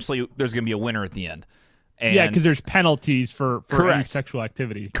then eventually there's gonna be a winner at the end. And Yeah, because there's penalties for any Correct. sexual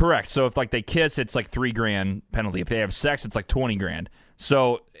activity. Correct. So if like they kiss, it's like $3,000 penalty. If they have sex, it's like $20,000.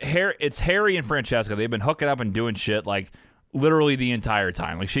 So it's Harry and Francesca. They've been hooking up and doing shit like literally the entire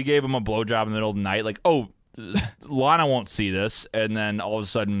time. Like she gave him a blowjob in the middle of the night. Like, oh, Lana won't see this, and then all of a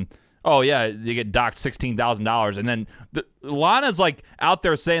sudden, oh yeah, they get docked $16,000, and then Lana's like out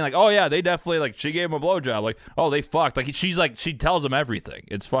there saying like, oh yeah, they definitely like she gave him a blowjob. Like, oh they fucked. Like she's like she tells him everything.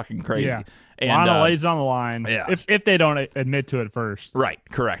 It's fucking crazy. Yeah. And, Lana lays it on the line. yeah. If they don't admit to it first. Right,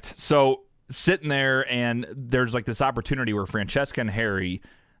 correct. So sitting there, and there's like this opportunity where Francesca and Harry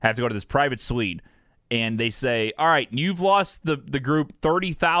have to go to this private suite, and they say, all right, you've lost the group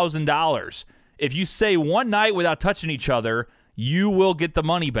 $30,000. If you stay one night without touching each other, you will get the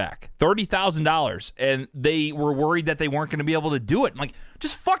money back. $30,000. And they were worried that they weren't going to be able to do it. I'm like,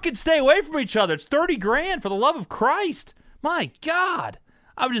 just fucking stay away from each other. It's $30,000 for the love of Christ. My God.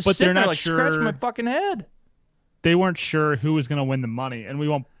 I was just But sitting they're there not like sure- scratching my fucking head. They weren't sure who was going to win the money, and we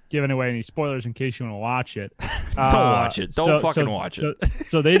won't giving away any spoilers in case you want to watch it. Don't watch it. Don't fucking watch it.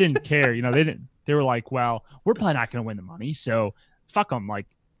 So they didn't care. They were like, well, we're probably not going to win the money, so fuck them. Like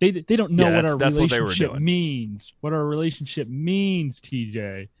they don't know what our relationship means. What our relationship means,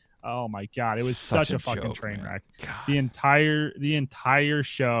 TJ. Oh my God, it was such a fucking joke, train wreck. The entire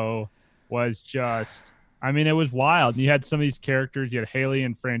show was just. I mean, it was wild. You had some of these characters. You had Haley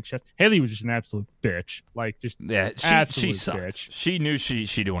and Francesca. Haley was just an absolute bitch. Like, just she sucked. Bitch. She knew she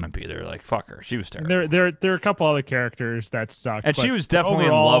didn't want to be there. Like, fuck her. She was terrible. There are a couple other characters that sucked. And she was definitely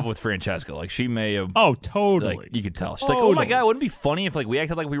in love with Francesca. Like, she may have. Oh, totally. Like, you could tell. She's like, oh my God, wouldn't it be funny if like we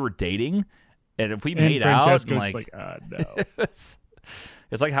acted like we were dating, and if we made out? And, like, no. It's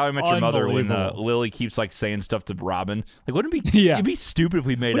like How I Met Your Mother when Lily keeps like saying stuff to Robin. Like, wouldn't it be? Yeah. It'd be stupid if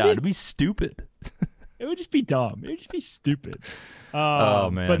we made out. It'd be stupid. It would just be dumb. It would just be stupid. Oh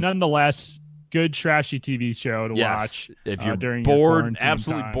man! But nonetheless, good trashy TV show to watch. If you're during bored,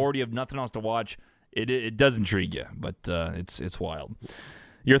 absolutely bored, you have nothing else to watch. It does intrigue you, but it's wild.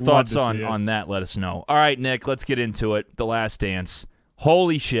 Your thoughts on that? Let us know. All right, Nick, let's get into it. The Last Dance.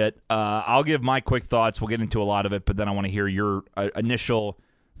 Holy shit! I'll give my quick thoughts. We'll get into a lot of it, but then I want to hear your initial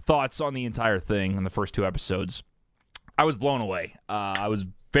thoughts on the entire thing in the first 2 episodes. I was blown away. I was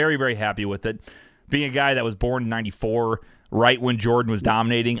very, very happy with it. Being a guy that was born in 94, right when Jordan was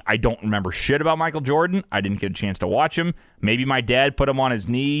dominating, I don't remember shit about Michael Jordan. I didn't get a chance to watch him. Maybe my dad put me on his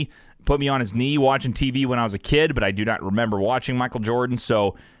knee watching TV when I was a kid, but I do not remember watching Michael Jordan.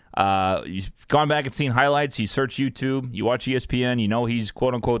 So you've gone back and seen highlights. You search YouTube, you watch ESPN, you know he's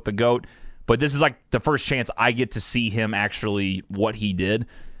quote-unquote the GOAT. But this is like the first chance I get to see him actually what he did.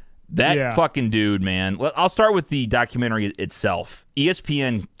 That fucking dude, man. I'll start with the documentary itself.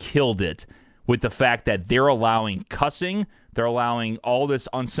 ESPN killed it. With the fact that they're allowing cussing, they're allowing all this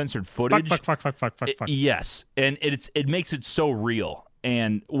uncensored footage. Fuck. Yes, and it makes it so real.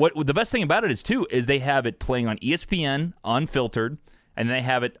 And what the best thing about it is they have it playing on ESPN unfiltered, and they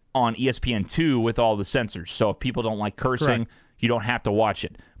have it on ESPN2 with all the censors. So if people don't like cursing, you don't have to watch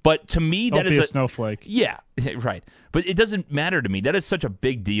it. But to me, that is a snowflake. Yeah, right. But it doesn't matter to me. That is such a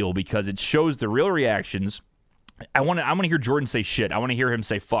big deal because it shows the real reactions. I want to hear Jordan say shit. I want to hear him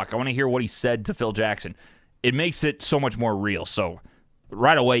say fuck. I want to hear what he said to Phil Jackson. It makes it so much more real. So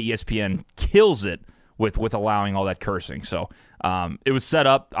right away, ESPN kills it with allowing all that cursing. So it was set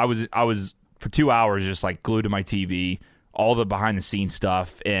up. I was for 2 hours just like glued to my TV, all the behind the scenes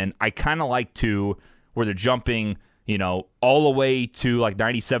stuff, and I kind of like where they're jumping, all the way to like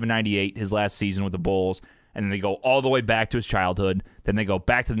 97, 98, his last season with the Bulls. And then they go all the way back to his childhood. Then they go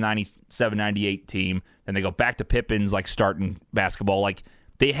back to the 97, 98 team. Then they go back to Pippen's like starting basketball. Like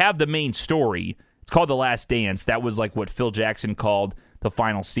they have the main story. It's called The Last Dance. That was like what Phil Jackson called the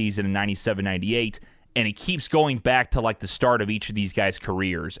final season in 97, 98. And it keeps going back to like the start of each of these guys'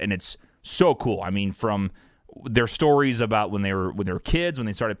 careers. And it's so cool. I mean, from their stories about when they were kids, when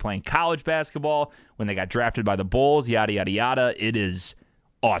they started playing college basketball, when they got drafted by the Bulls, yada, yada, yada. It is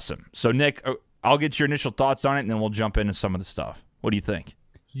awesome. So, Nick, I'll get your initial thoughts on it, and then we'll jump into some of the stuff. What do you think?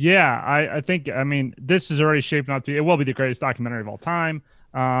 Yeah, I think, this is already shaping up to, it will be the greatest documentary of all time.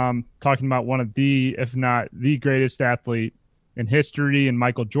 Talking about one of the, if not the greatest athlete in history, and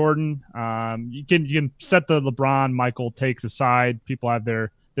Michael Jordan. You can set the LeBron, Michael takes aside. People have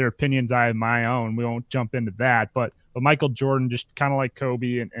their opinions. I have my own. We won't jump into that. But Michael Jordan, just kind of like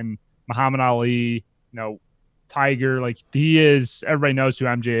Kobe and Muhammad Ali, Tiger, like he is. Everybody knows who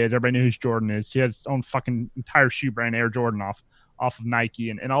MJ is. Everybody knows who Jordan is. He has his own fucking entire shoe brand, Air Jordan, off of Nike,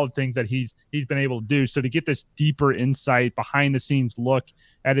 and all the things that he's been able to do. So to get this deeper insight, behind the scenes look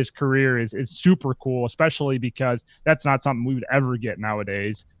at his career is super cool, especially because that's not something we would ever get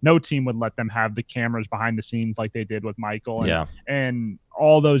nowadays. No team would let them have the cameras behind the scenes like they did with Michael, and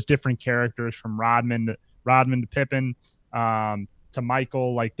all those different characters from Rodman to Pippen. To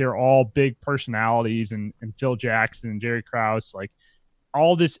Michael, like they're all big personalities, and Phil Jackson and Jerry Krause, like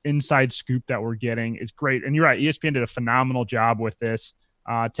all this inside scoop that we're getting is great. And you're right, ESPN did a phenomenal job with this,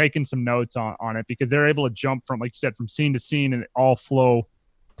 taking some notes on it, because they're able to jump from, like you said, from scene to scene and it all flow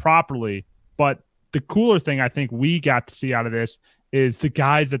properly. But the cooler thing I think we got to see out of this is the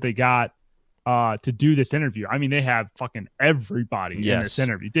guys that they got to do this interview. I mean, they have fucking everybody in this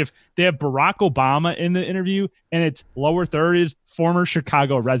interview. They have Barack Obama in the interview, and it's lower third is former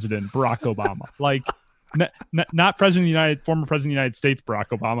Chicago resident Barack Obama. Like, not former president of the United States Barack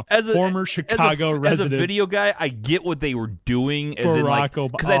Obama, former Chicago resident. As a video guy, I get what they were doing. As Barack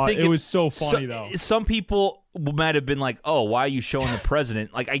Obama. Because I think it was so funny though. Some people might have been like, "Oh, why are you showing the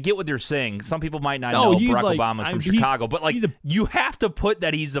president?" Like, I get what they're saying. Some people might not know Barack Obama's from Chicago, but like, you have to put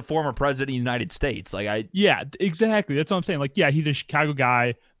that he's the former president of the United States. Like, yeah, exactly. That's what I'm saying. Like, yeah, he's a Chicago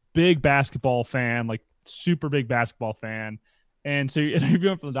guy, big basketball fan, like super big basketball fan. And so you're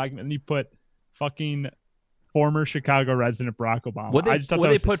interviewing for the document, and you put fucking former Chicago resident Barack Obama. What I just thought they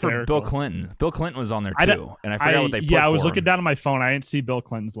that was put for hysterical. Bill Clinton? Bill Clinton was on there too, and I forgot what they put. Yeah, I was for looking him. down on my phone. I didn't see Bill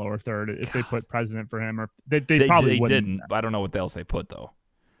Clinton's lower third. If they put president for him, or they probably wouldn't. didn't. I don't know what else they put though.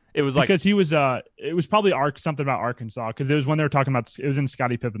 It was like because he was it was probably something about Arkansas, because it was when they were talking about, it was in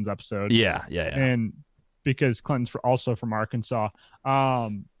Scottie Pippen's episode. yeah. And because Clinton's also from Arkansas.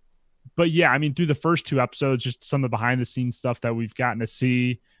 But yeah, I mean, through the first 2 episodes, just some of the behind the scenes stuff that we've gotten to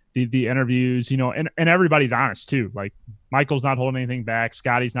see, the interviews, and everybody's honest too. Like Michael's not holding anything back.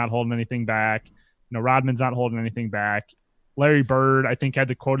 Scotty's not holding anything back. Rodman's not holding anything back. Larry Bird, I think, had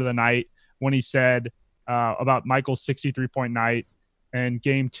the quote of the night when he said about Michael's 63-point night and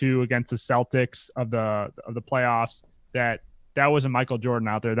game 2 against the Celtics of the playoffs, that wasn't Michael Jordan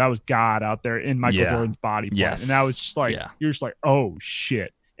out there. That was God out there in Michael Jordan's body. Yes. And that was just like, you're just like, oh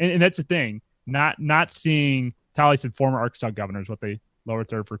shit. And that's the thing, not seeing, Tally said former Arkansas governors, what they lower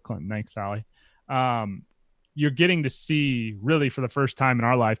third for Clinton. Thanks, Tally. You're getting to see, really for the first time in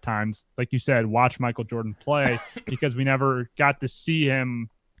our lifetimes, like you said, watch Michael Jordan play, because we never got to see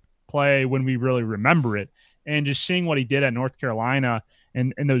him play when we really remember it. And just seeing what he did at North Carolina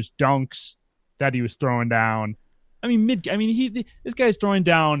and those dunks that he was throwing down. I mean, this guy's throwing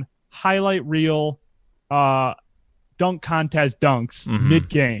down highlight reel, dunk contest dunks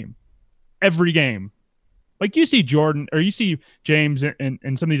mid-game, every game. Like you see Jordan, or you see James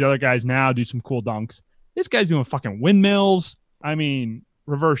and some of these other guys now do some cool dunks. This guy's doing fucking windmills. I mean,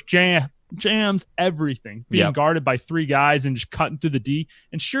 reverse jams, everything. Being guarded by 3 guys and just cutting through the D.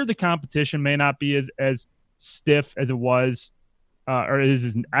 And sure, the competition may not be as stiff as it was, or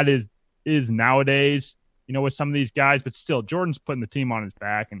is nowadays, with some of these guys, but still, Jordan's putting the team on his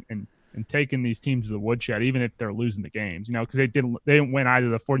back and taking these teams to the woodshed, even if they're losing the games, because they didn't win either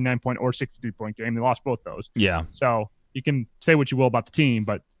the 49-point or 63-point game. They lost both those. Yeah. So you can say what you will about the team,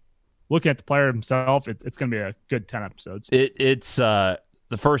 but looking at the player himself, it's going to be a good 10 episodes. It's the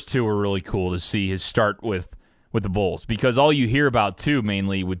first 2 were really cool to see his start with the Bulls, because all you hear about too,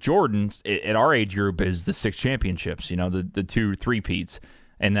 mainly with Jordan at our age group, is the 6 championships, the 2 3-peats.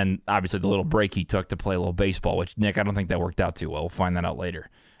 And then obviously the little break he took to play a little baseball, which, Nick, I don't think that worked out too well. We'll find that out later.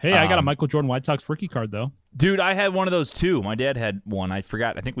 Hey, I got a Michael Jordan White Sox rookie card, though. Dude, I had one of those too. My dad had one. I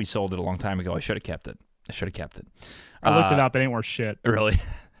forgot. I think we sold it a long time ago. I should have kept it. I looked it up. It ain't worth shit. Really?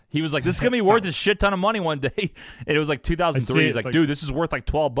 He was like, this is going to be worth a shit ton of money one day. And it was like 2003. He's like, dude, this is worth like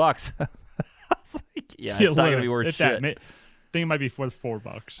 $12. I was like, it's not going to be worth shit. I think it might be worth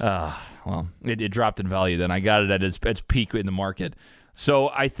 $4. Well, it dropped in value then. I got it at its peak in the market. So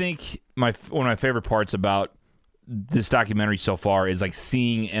I think one of my favorite parts about this documentary so far is like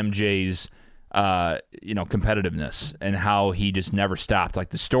seeing MJ's competitiveness and how he just never stopped. Like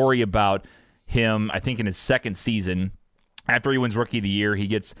the story about him, I think in his second season, after he wins Rookie of the Year, he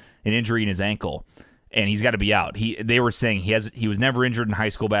gets an injury in his ankle and he's got to be out. They were saying he was never injured in high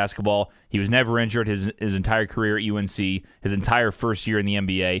school basketball. He was never injured his entire career at UNC, his entire first year in the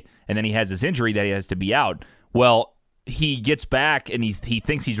NBA, and then he has this injury that he has to be out. Well, he gets back and he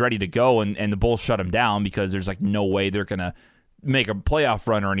thinks he's ready to go, and the Bulls shut him down because there's like no way they're gonna make a playoff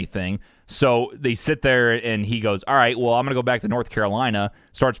run or anything. So they sit there and he goes, all right, well, I'm gonna go back to North Carolina,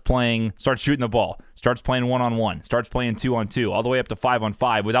 starts shooting the ball, starts playing 1-on-1, starts playing 2-on-2, all the way up to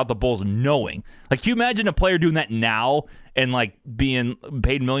 5-on-5 without the Bulls knowing. Like, can you imagine a player doing that now and like being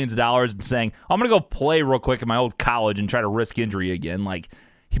paid millions of dollars and saying, I'm gonna go play real quick at my old college and try to risk injury again? Like,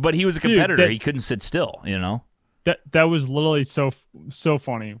 but he was a competitor. He couldn't sit still, That was literally so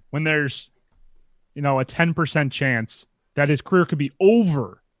funny when there's a 10% chance that his career could be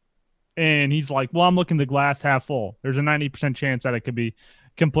over, and he's like, well, I'm looking the glass half full. There's a 90% chance that it could be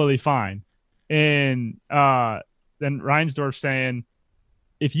completely fine. And then Reinsdorf saying,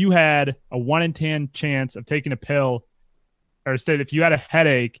 if you had a 1 in 10 chance of taking a pill, or said if you had a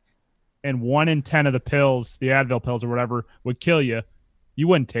headache and 1 in 10 of the pills, the Advil pills or whatever, would kill you, you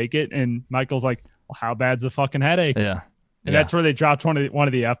wouldn't take it. And Michael's like, well, how bad's the fucking headache? Yeah. And that's where they dropped one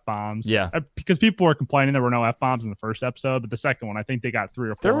of the F-bombs. Yeah. Because people were complaining there were no F-bombs in the first episode, but the second one, I think they got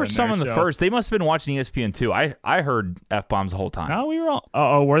 3 or 4. There were some in the first. They must have been watching ESPN too. I heard F-bombs the whole time. No, we were all.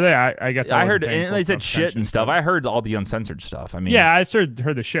 Oh, were they? I guess I heard, and they said shit and stuff. I heard all the uncensored stuff. I mean, yeah, I heard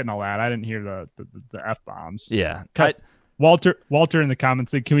the shit and all that. I didn't hear the F-bombs. Yeah. Walter in the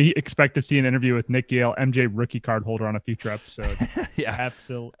comments said, can we expect to see an interview with Nick Yale, MJ rookie card holder, on a future episode? Yeah.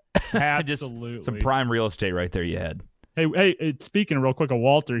 Absolutely. Just some prime real estate right there you had. Hey, speaking real quick of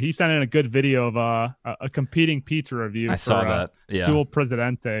Walter, he sent in a good video of a competing pizza review. I saw that. Yeah. Stool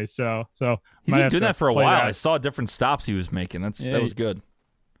Presidente. So he's been doing that for a while. I saw different stops he was making. That was good.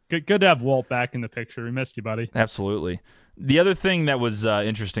 Good to have Walt back in the picture. We missed you, buddy. Absolutely. The other thing that was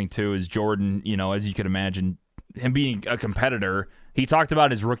interesting, too, is Jordan, as you can imagine, him being a competitor, he talked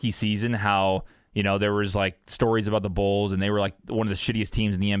about his rookie season, how, there was, stories about the Bulls, and they were, one of the shittiest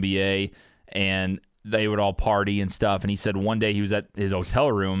teams in the NBA, and they would all party and stuff. And he said one day he was at his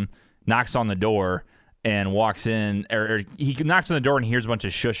hotel room, knocks on the door, and walks in, or he knocks on the door and hears a bunch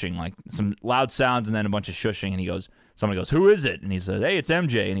of shushing, like some loud sounds and then a bunch of shushing, and somebody goes, "Who is it?" And he says, "Hey, it's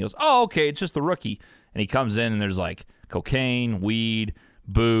MJ." And he goes, "Oh, okay, it's just the rookie." And he comes in and there's cocaine, weed,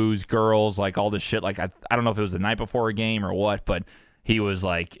 booze, girls, all this shit. I don't know if it was the night before a game or what, but he was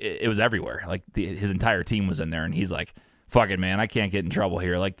it was everywhere. His entire team was in there, and he's like, "Fuck it, man, I can't get in trouble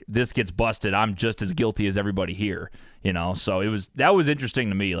here. This gets busted, I'm just as guilty as everybody here." So that was interesting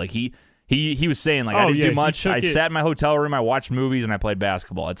to me. He was saying, I didn't do much. I sat in my hotel room, I watched movies, and I played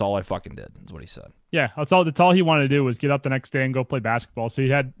basketball. That's all I fucking did. That's what he said. Yeah, that's all he wanted to do was get up the next day and go play basketball. So he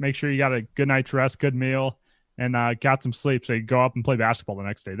had make sure you got a good night's rest, good meal, and got some sleep. So he'd go up and play basketball the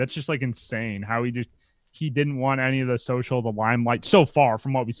next day. That's just insane how he didn't want any of the limelight so far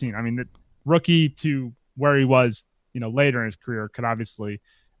from what we've seen. I mean, the rookie to where he was, later in his career could obviously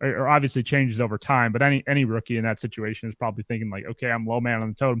changes over time, but any rookie in that situation is probably thinking okay, I'm low man on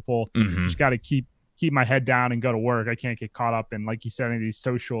the totem pole. Mm-hmm. Just got to keep my head down and go to work. I can't get caught up in, like you said, any of these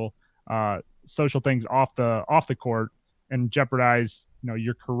social things off the court and jeopardize,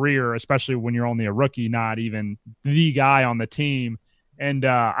 your career, especially when you're only a rookie, not even the guy on the team. And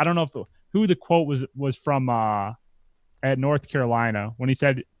I don't know who the quote was from at North Carolina when he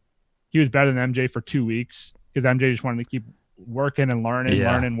said he was better than MJ for 2 weeks because MJ just wanted to keep working and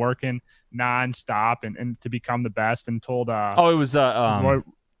learning, working nonstop and to become the best, and told it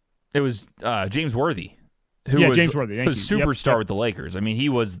was James Worthy, James Worthy, who was superstar with the Lakers. I mean, he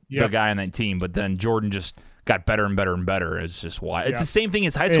was the guy on that team, but then Jordan just got better and better and better. It's just why it's the same thing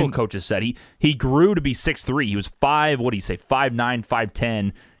as high school coaches said. He grew to be 6'3". He was 5'9",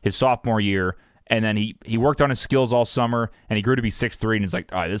 5'10" his sophomore year. And then he worked on his skills all summer, and he grew to be 6'3", and he's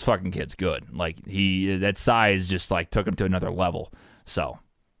like, all right, this fucking kid's good. That size just took him to another level. So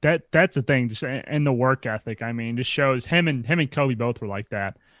that's the thing, just and the work ethic. I mean, just shows him and Kobe both were like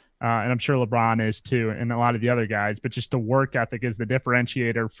that, and I'm sure LeBron is too, and a lot of the other guys. But just the work ethic is the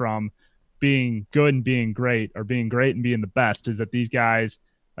differentiator from being good and being great, or being great and being the best. Is that these guys,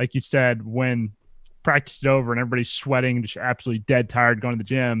 like you said, when practice is over and everybody's sweating, just absolutely dead tired, going to the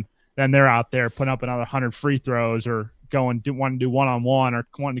gym. Then they're out there putting up another 100 free throws or wanting to do one-on-one or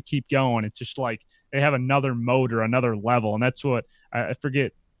wanting to keep going. It's just they have another mode or another level. And that's what I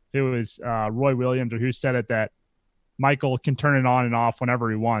forget if it was Roy Williams or who said it, that Michael can turn it on and off whenever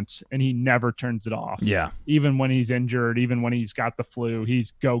he wants, and he never turns it off. Yeah. Even when he's injured, even when he's got the flu,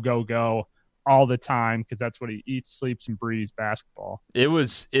 he's go all the time because that's what he eats, sleeps, and breathes basketball. It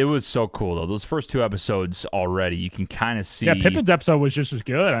was so cool, though. Those first two episodes already, you can kind of see. Yeah, Pippen's episode was just as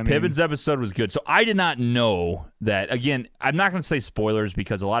good. Pippen's episode was good. So I did not know that. Again, I'm not going to say spoilers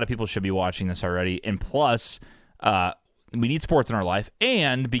because a lot of people should be watching this already. And plus, we need sports in our life,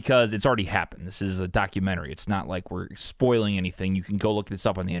 and because it's already happened. This is a documentary. It's not like we're spoiling anything. You can go look this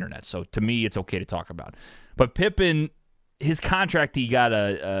up on the internet. So to me, it's okay to talk about. But Pippen, his contract, he got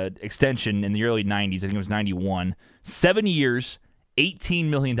a extension in the early 90s. I think it was 91. 7 years, $18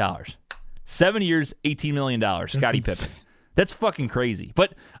 million. 7 years, $18 million. Scottie Pippen. That's fucking crazy.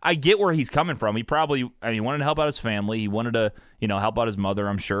 But I get where he's coming from. He probably, he wanted to help out his family. He wanted to, help out his mother,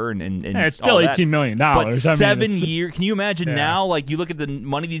 I'm sure. And it's still $18 million. But 7 years. Can you imagine now? You look at the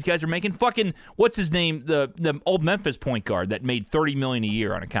money these guys are making. Fucking, what's his name? The old Memphis point guard that made $30 million a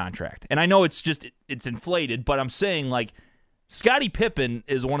year on a contract. And I know it's inflated, but I'm saying Scottie Pippen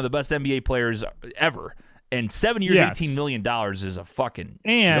is one of the best NBA players ever. And 7 years, $18 million is a fucking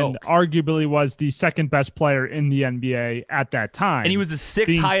and joke. Arguably was the second best player in the NBA at that time. And he was the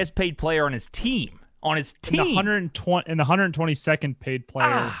sixth highest paid player on his team. And the 122nd paid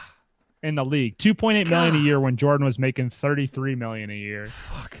player in the league. $2.8 million a year when Jordan was making $33 million a year.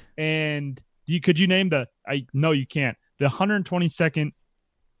 Fuck. And could you name no, you can't. The 122nd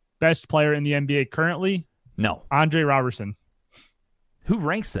best player in the NBA currently? No. Andre Robertson. Who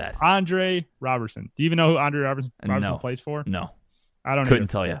ranks that? Andre Robertson. Do you even know who Andre Robertson plays for? No. I don't Couldn't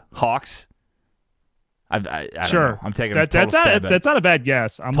tell you. Hawks? I sure. don't know. I'm taking a total stab at it. That's not a bad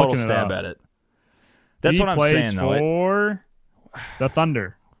guess. I'm total looking stab at it. That's what I'm saying, though. He plays for the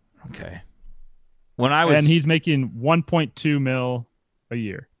Thunder. Okay. And he's making $1.2 million a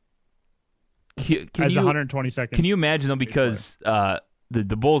year. As 122nd. Can you imagine, though, because the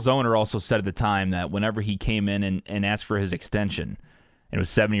Bulls owner also said at the time that whenever he came in and asked for his extension, and it was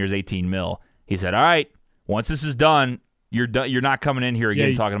 7 years, $18 million, he said, all right, once this is done, You're done. You're not coming in here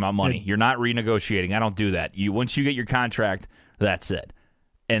again talking about money. Yeah. You're not renegotiating. I don't do that. Once you get your contract, that's it.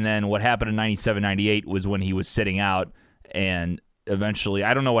 And then what happened in 97, 98 was when he was sitting out, and eventually,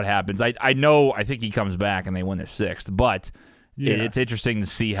 I don't know what happens. I think he comes back and they win their 6th, but it's interesting to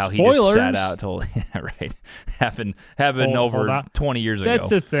see how he just sat out totally. Right. Happened over 20 years ago. That's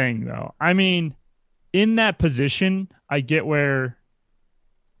the thing, though. I mean, in that position, I get where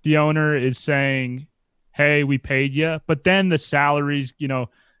the owner is saying, hey, we paid you, but then the salaries,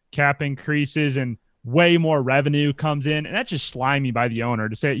 cap increases and way more revenue comes in, and that's just slimy by the owner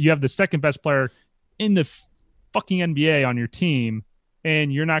to say you have the second best player in the fucking NBA on your team,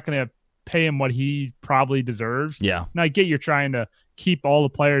 and you're not going to pay him what he probably deserves. Yeah. And I get you're trying to keep all the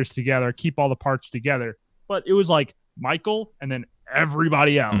players together, keep all the parts together, but it was like Michael and then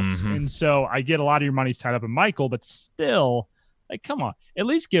everybody else. Mm-hmm. And so I get a lot of your money's tied up in Michael, but still, like, come on, at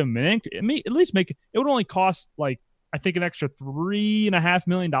least give him at least make it would only cost like, I think an extra $3.5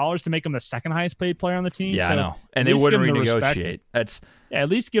 million to make him the second highest paid player on the team. Yeah, so I know. And they wouldn't renegotiate. At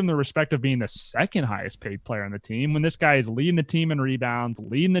least give him the respect of being the second highest paid player on the team when this guy is leading the team in rebounds,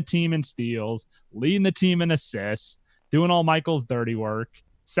 leading the team in steals, leading the team in assists, doing all Michael's dirty work,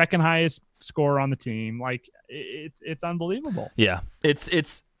 second highest scorer on the team. Like, it's unbelievable. Yeah,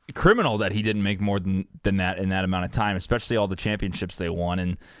 it's criminal that he didn't make more than that in that amount of time, especially all the championships they won.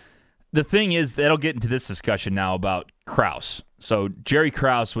 And the thing is, that'll get into this discussion now about Krause. So Jerry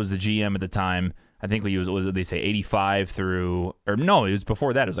Krause was the GM at the time. I think he was they say 85 through, or no, it was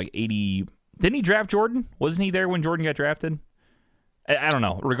before that. It was like 80. Didn't he draft Jordan? Wasn't he there when Jordan got drafted? I don't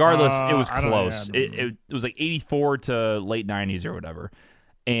know. Regardless, it was close. It was like 84 to late 90s or whatever.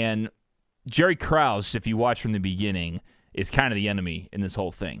 And Jerry Krause, if you watch from the beginning, is kind of the enemy in this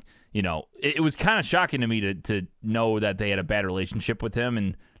whole thing. It was kind of shocking to me to know that they had a bad relationship with him,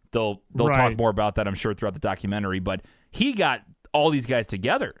 and they'll talk more about that, I'm sure, throughout the documentary. But he got all these guys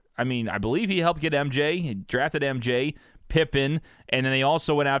together. I mean, I believe he helped get MJ. He drafted MJ, Pippen, and then they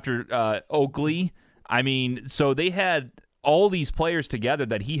also went after Oakley. I mean, so they had all these players together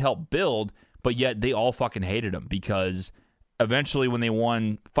that he helped build, but yet they all fucking hated him because eventually when they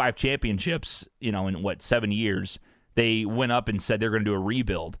won 5 championships, in 7 years, they went up and said they're going to do a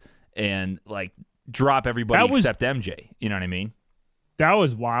rebuild and like drop everybody except MJ. You know what I mean? That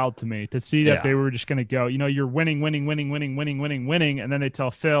was wild to me to see that they were just going to go, you're winning. And then they tell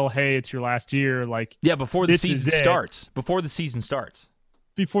Phil, hey, it's your last year. Like, before the season starts. Before the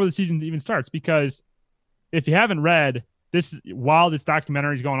season even starts. Because if you haven't read this, while this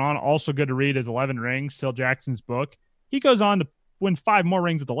documentary is going on, also good to read is 11 Rings, Phil Jackson's book. He goes on to win 5 more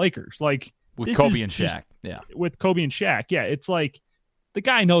rings with the Lakers. Like, with Kobe and Shaq. With Kobe and Shaq. Yeah. It's like the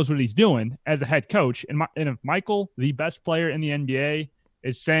guy knows what he's doing as a head coach. And if Michael, the best player in the NBA,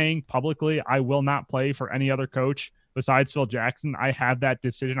 is saying publicly, I will not play for any other coach besides Phil Jackson, I have that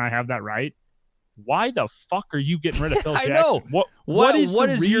decision. I have that right. Why the fuck are you getting rid of Phil Jackson? I know. What is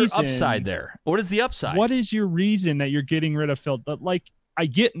your reason? upside there? What is the upside? What is your reason that you're getting rid of Phil? But like, I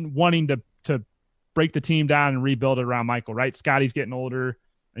get wanting to break the team down and rebuild it around Michael, right? Scotty's getting older.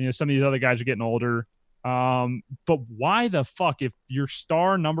 And, some of these other guys are getting older. But why the fuck, if your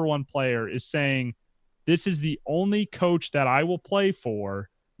star number 1 player is saying, this is the only coach that I will play for,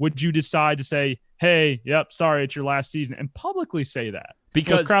 would you decide to say, hey, yep, sorry, it's your last season, and publicly say that?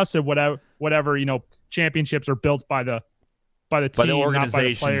 Because Krause said whatever, championships are built by the team, by the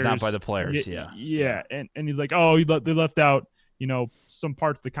organizations, not by the players. Yeah. And he's like, oh, they left out, some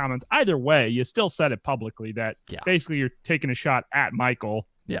parts of the comments. Either way, you still said it publicly that basically you're taking a shot at Michael,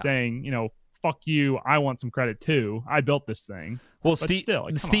 saying, fuck you, I want some credit too. I built this thing. Well, Steve,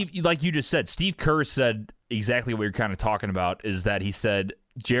 like you just said, Steve Kerr said exactly what you're kind of talking about, is that he said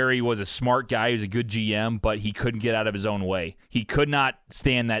Jerry was a smart guy, he was a good GM, but he couldn't get out of his own way. He could not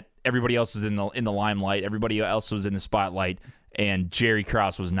stand that everybody else is in the limelight, everybody else was in the spotlight, and Jerry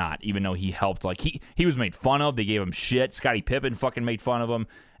Krause was not, even though he helped. Like, he was made fun of. They gave him shit. Scottie Pippen fucking made fun of him.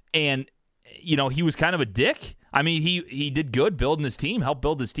 And, he was kind of a dick. I mean, he did good building his team, helped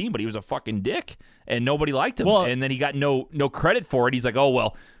build his team, but he was a fucking dick, and nobody liked him. Well, and then he got no credit for it. He's like, oh,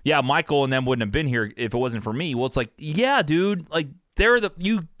 well, yeah, Michael and them wouldn't have been here if it wasn't for me. Well, it's like, yeah, dude, like,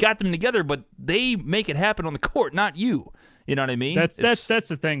 you got them together, but they make it happen on the court, not you. You know what I mean? That's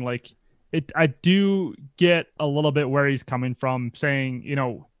the thing. Like, I do get a little bit where he's coming from, saying,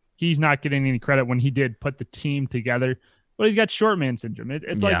 he's not getting any credit when he did put the team together. But he's got short man syndrome.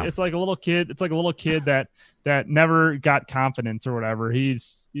 It's like a little kid. It's like a little kid that never got confidence or whatever.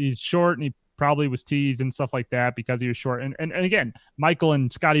 He's short, and he probably was teased and stuff like that because he was short. And again, Michael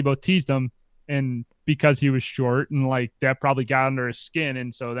and Scotty both teased him, and because he was short, and like that probably got under his skin.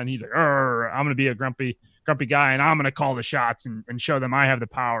 And so then he's like, I'm gonna be a grumpy grumpy guy, and I'm going to call the shots and show them I have the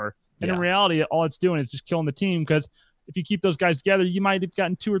power. And in reality, all it's doing is just killing the team, because if you keep those guys together, you might have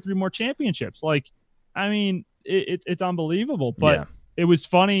gotten 2 or 3 more championships. Like, I mean, it's unbelievable. But it was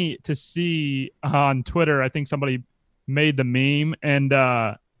funny to see on Twitter. I think somebody made the meme, and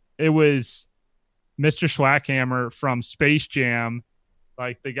it was Mr. Schwackhammer from Space Jam,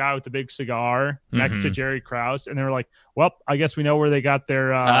 like the guy with the big cigar next to Jerry Krause, and they were like, "Well, I guess we know where they got their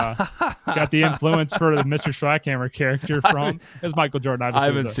got the influence for the Mr. Schwackhammer character from." It's Michael Jordan. I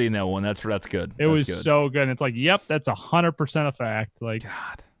haven't seen that one. That's good. It was good. So good. And it's like, yep, that's 100% a fact. Like,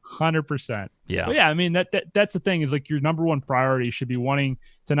 God, 100%. Yeah, but yeah. I mean, that's the thing, is like your number one priority should be wanting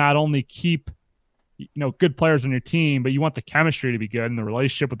to not only keep good players on your team, but you want the chemistry to be good and the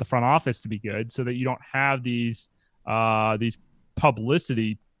relationship with the front office to be good, so that you don't have these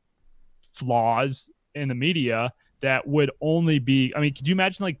publicity flaws in the media that would only be, I mean, could you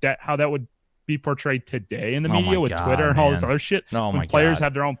imagine like that, how that would be portrayed today in the media with Twitter and all this other shit? When players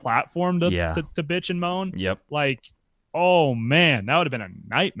have their own platform to bitch and moan. Yep. Like, oh man, that would have been a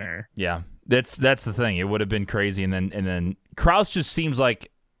nightmare. Yeah. That's the thing. It would have been crazy. And then Krause just seems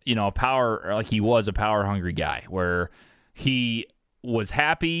like, he was a power hungry guy, where he was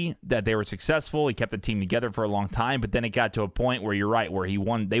happy that they were successful. He kept the team together for a long time, but then it got to a point where, you're right, where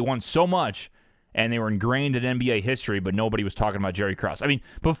they won so much and they were ingrained in NBA history, but nobody was talking about Jerry Krause. I mean,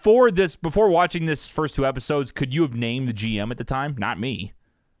 before watching this first 2 episodes, could you have named the GM at the time? Not me.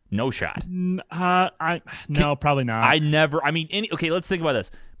 No shot. No, probably not. Okay, let's think about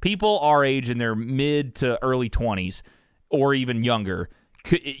this. People our age, in their mid to early 20s or even younger,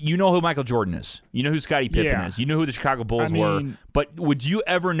 you know who Michael Jordan is. You know who Scottie Pippen is. You know who the Chicago Bulls were. But would you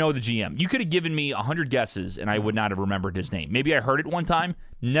ever know the GM? You could have given me 100 guesses, and I would not have remembered his name. Maybe I heard it one time.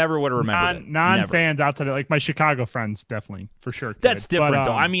 Never would have remembered it. Non-fans outside of, like, my Chicago friends, definitely, for sure. That's different,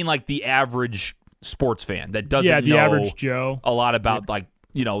 though. I mean, like, the average sports fan that doesn't know average Joe a lot about, like,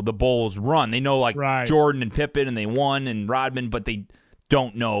 the Bulls run. They know, like, Jordan and Pippen, and they won, and Rodman, but they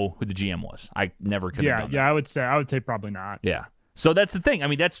don't know who the GM was. I never could have done that. Yeah, I would say probably not. Yeah. So that's the thing. I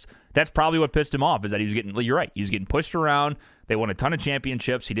mean, that's probably what pissed him off, is that he was getting. You're right. He was getting pushed around. They won a ton of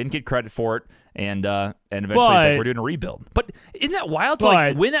championships. He didn't get credit for it, and eventually he's like, "We're doing a rebuild." But isn't that wild to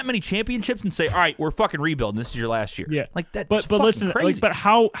like win that many championships and say, "All right, we're fucking rebuilding. This is your last year." Yeah, like that. But listen, crazy. Like, but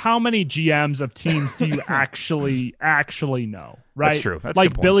how many GMs of teams do you actually know? Right. That's true. That's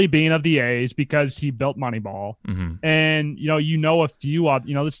like Billy Beane of the A's, because he built Moneyball, and a few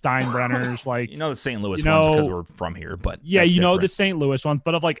the Steinbrenners, like the St. Louis ones, because we're from here, but the St. Louis ones,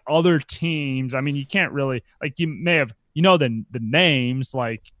 but of like other teams, I mean, you can't really, like, you may have the names,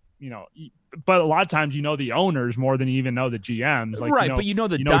 like, but a lot of times the owners more than you even know the GMs, like, right? But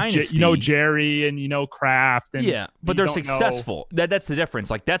the dynasty, Jerry and Kraft, and but they're successful. That's the difference.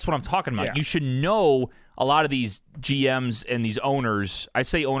 Like, that's what I'm talking about. You should know a lot of these GMs and these owners. I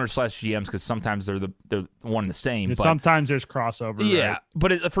say owners / GMs because sometimes they're the one and the same. But sometimes there's crossover. Yeah, right?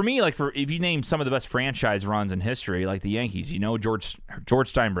 But for me, like, if you name some of the best franchise runs in history, like the Yankees, George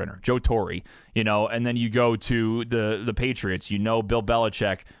Steinbrenner, Joe Torre, and then you go to the Patriots, Bill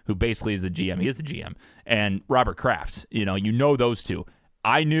Belichick, who basically is the GM. He is the GM, and Robert Kraft. You those two.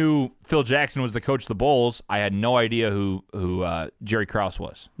 I knew Phil Jackson was the coach of the Bulls. I had no idea who Jerry Krause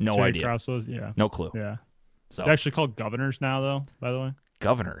was. No idea. Krause was, no clue. Yeah. So they're actually called governors now, though. By the way,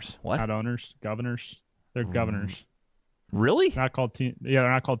 governors. What? Not owners. Governors. They're governors. Really? Not called team. Yeah,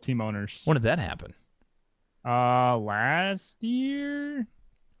 they're not called team owners. When did that happen? Last year.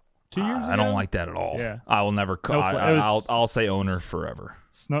 2 years ago? I don't like that at all. Yeah. I will never. I'll say owner forever.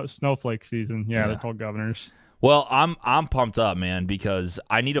 Snowflake season. Yeah, they're called governors. Well, I'm pumped up, man, because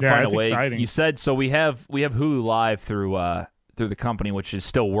I need to find a way. Exciting. You said so. We have Hulu Live through the company, which is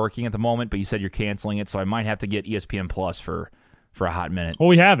still working at the moment. But you said you're canceling it, so I might have to get ESPN Plus for a hot minute. Well,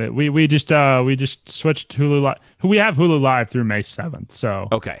 we have it. We just switched to Hulu Live. We have Hulu Live through May 7th. So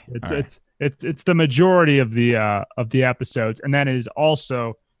okay, it's the majority of the episodes, and then it is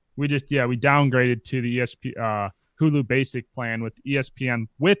also we downgraded to the Hulu Basic plan with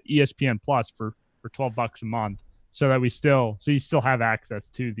ESPN Plus for $12 a month, so that you still have access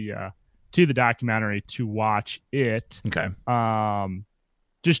to the documentary to watch it. Okay.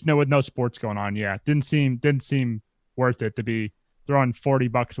 Just with no sports going on. Yeah. Didn't seem worth it to be throwing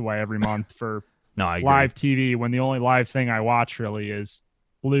 $40 away every month for live TV, when the only live thing I watch really is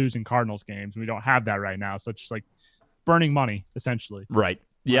Blues and Cardinals games. We don't have that right now. So it's just like burning money, essentially. Right.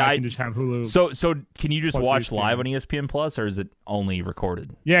 Yeah, I can just have Hulu. So can you just watch ESPN live on ESPN Plus, or is it only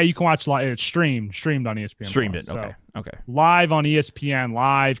recorded? Yeah, you can watch live. It's streamed on ESPN. Streamed Plus, it. Okay. Okay. Live on ESPN,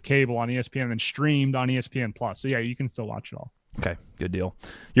 live cable on ESPN, and then streamed on ESPN Plus. So yeah, you can still watch it all. Okay, good deal.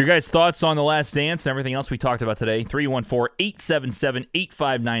 Your guys' thoughts on The Last Dance and everything else we talked about today,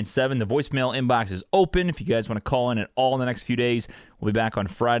 314-877-8597. The voicemail inbox is open if you guys want to call in at all in the next few days. We'll be back on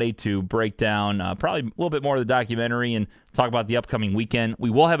Friday to break down probably a little bit more of the documentary and talk about the upcoming weekend. We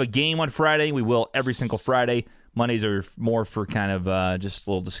will have a game on Friday. We will every single Friday. Mondays are more for kind of just a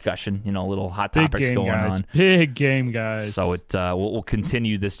little discussion, little hot topics going on. Big game, guys. So we'll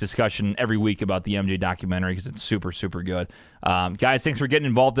continue this discussion every week about the MJ documentary because it's super, super good. Guys, thanks for getting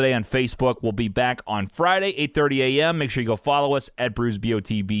involved today on Facebook. We'll be back on Friday, 8:30 a.m. Make sure you go follow us at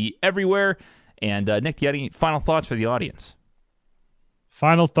BruceBOTB everywhere. And Nick, do you have any final thoughts for the audience?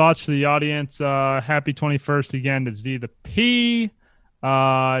 Final thoughts for the audience. Happy 21st again to Z the P.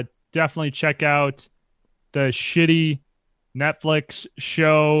 Definitely check out the shitty Netflix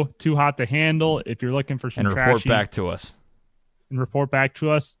show Too Hot to Handle if you're looking for some and report back to us. And report back to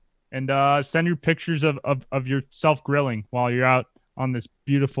us. And send your pictures of yourself grilling while you're out on this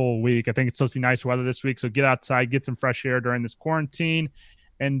beautiful week. I think it's supposed to be nice weather this week, so get outside, get some fresh air during this quarantine,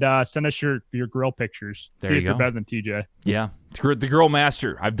 and send us your grill pictures. There See you if you're go. better than TJ. Yeah, the grill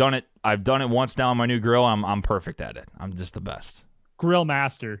master. I've done it once now on my new grill. I'm perfect at it. I'm just the best. Grill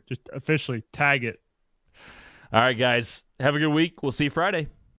master. Just officially tag it. All right, guys. Have a good week. We'll see you Friday.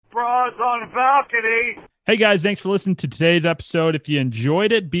 Bras on the balcony. Hey, guys. Thanks for listening to today's episode. If you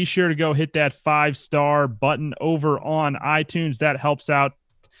enjoyed it, be sure to go hit that 5-star button over on iTunes. That helps out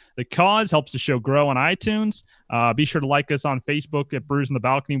the cause, helps the show grow on iTunes. Be sure to like us on Facebook at Brews on the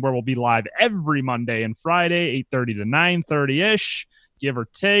Balcony, where we'll be live every Monday and Friday, 8:30 to 9:30-ish, give or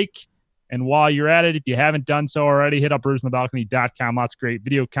take. And while you're at it, if you haven't done so already, hit up brewsonthebalcony.com. Lots of great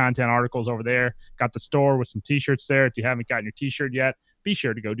video content articles over there. Got the store with some T-shirts there. If you haven't gotten your T-shirt yet, be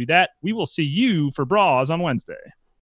sure to go do that. We will see you for Bras on Wednesday.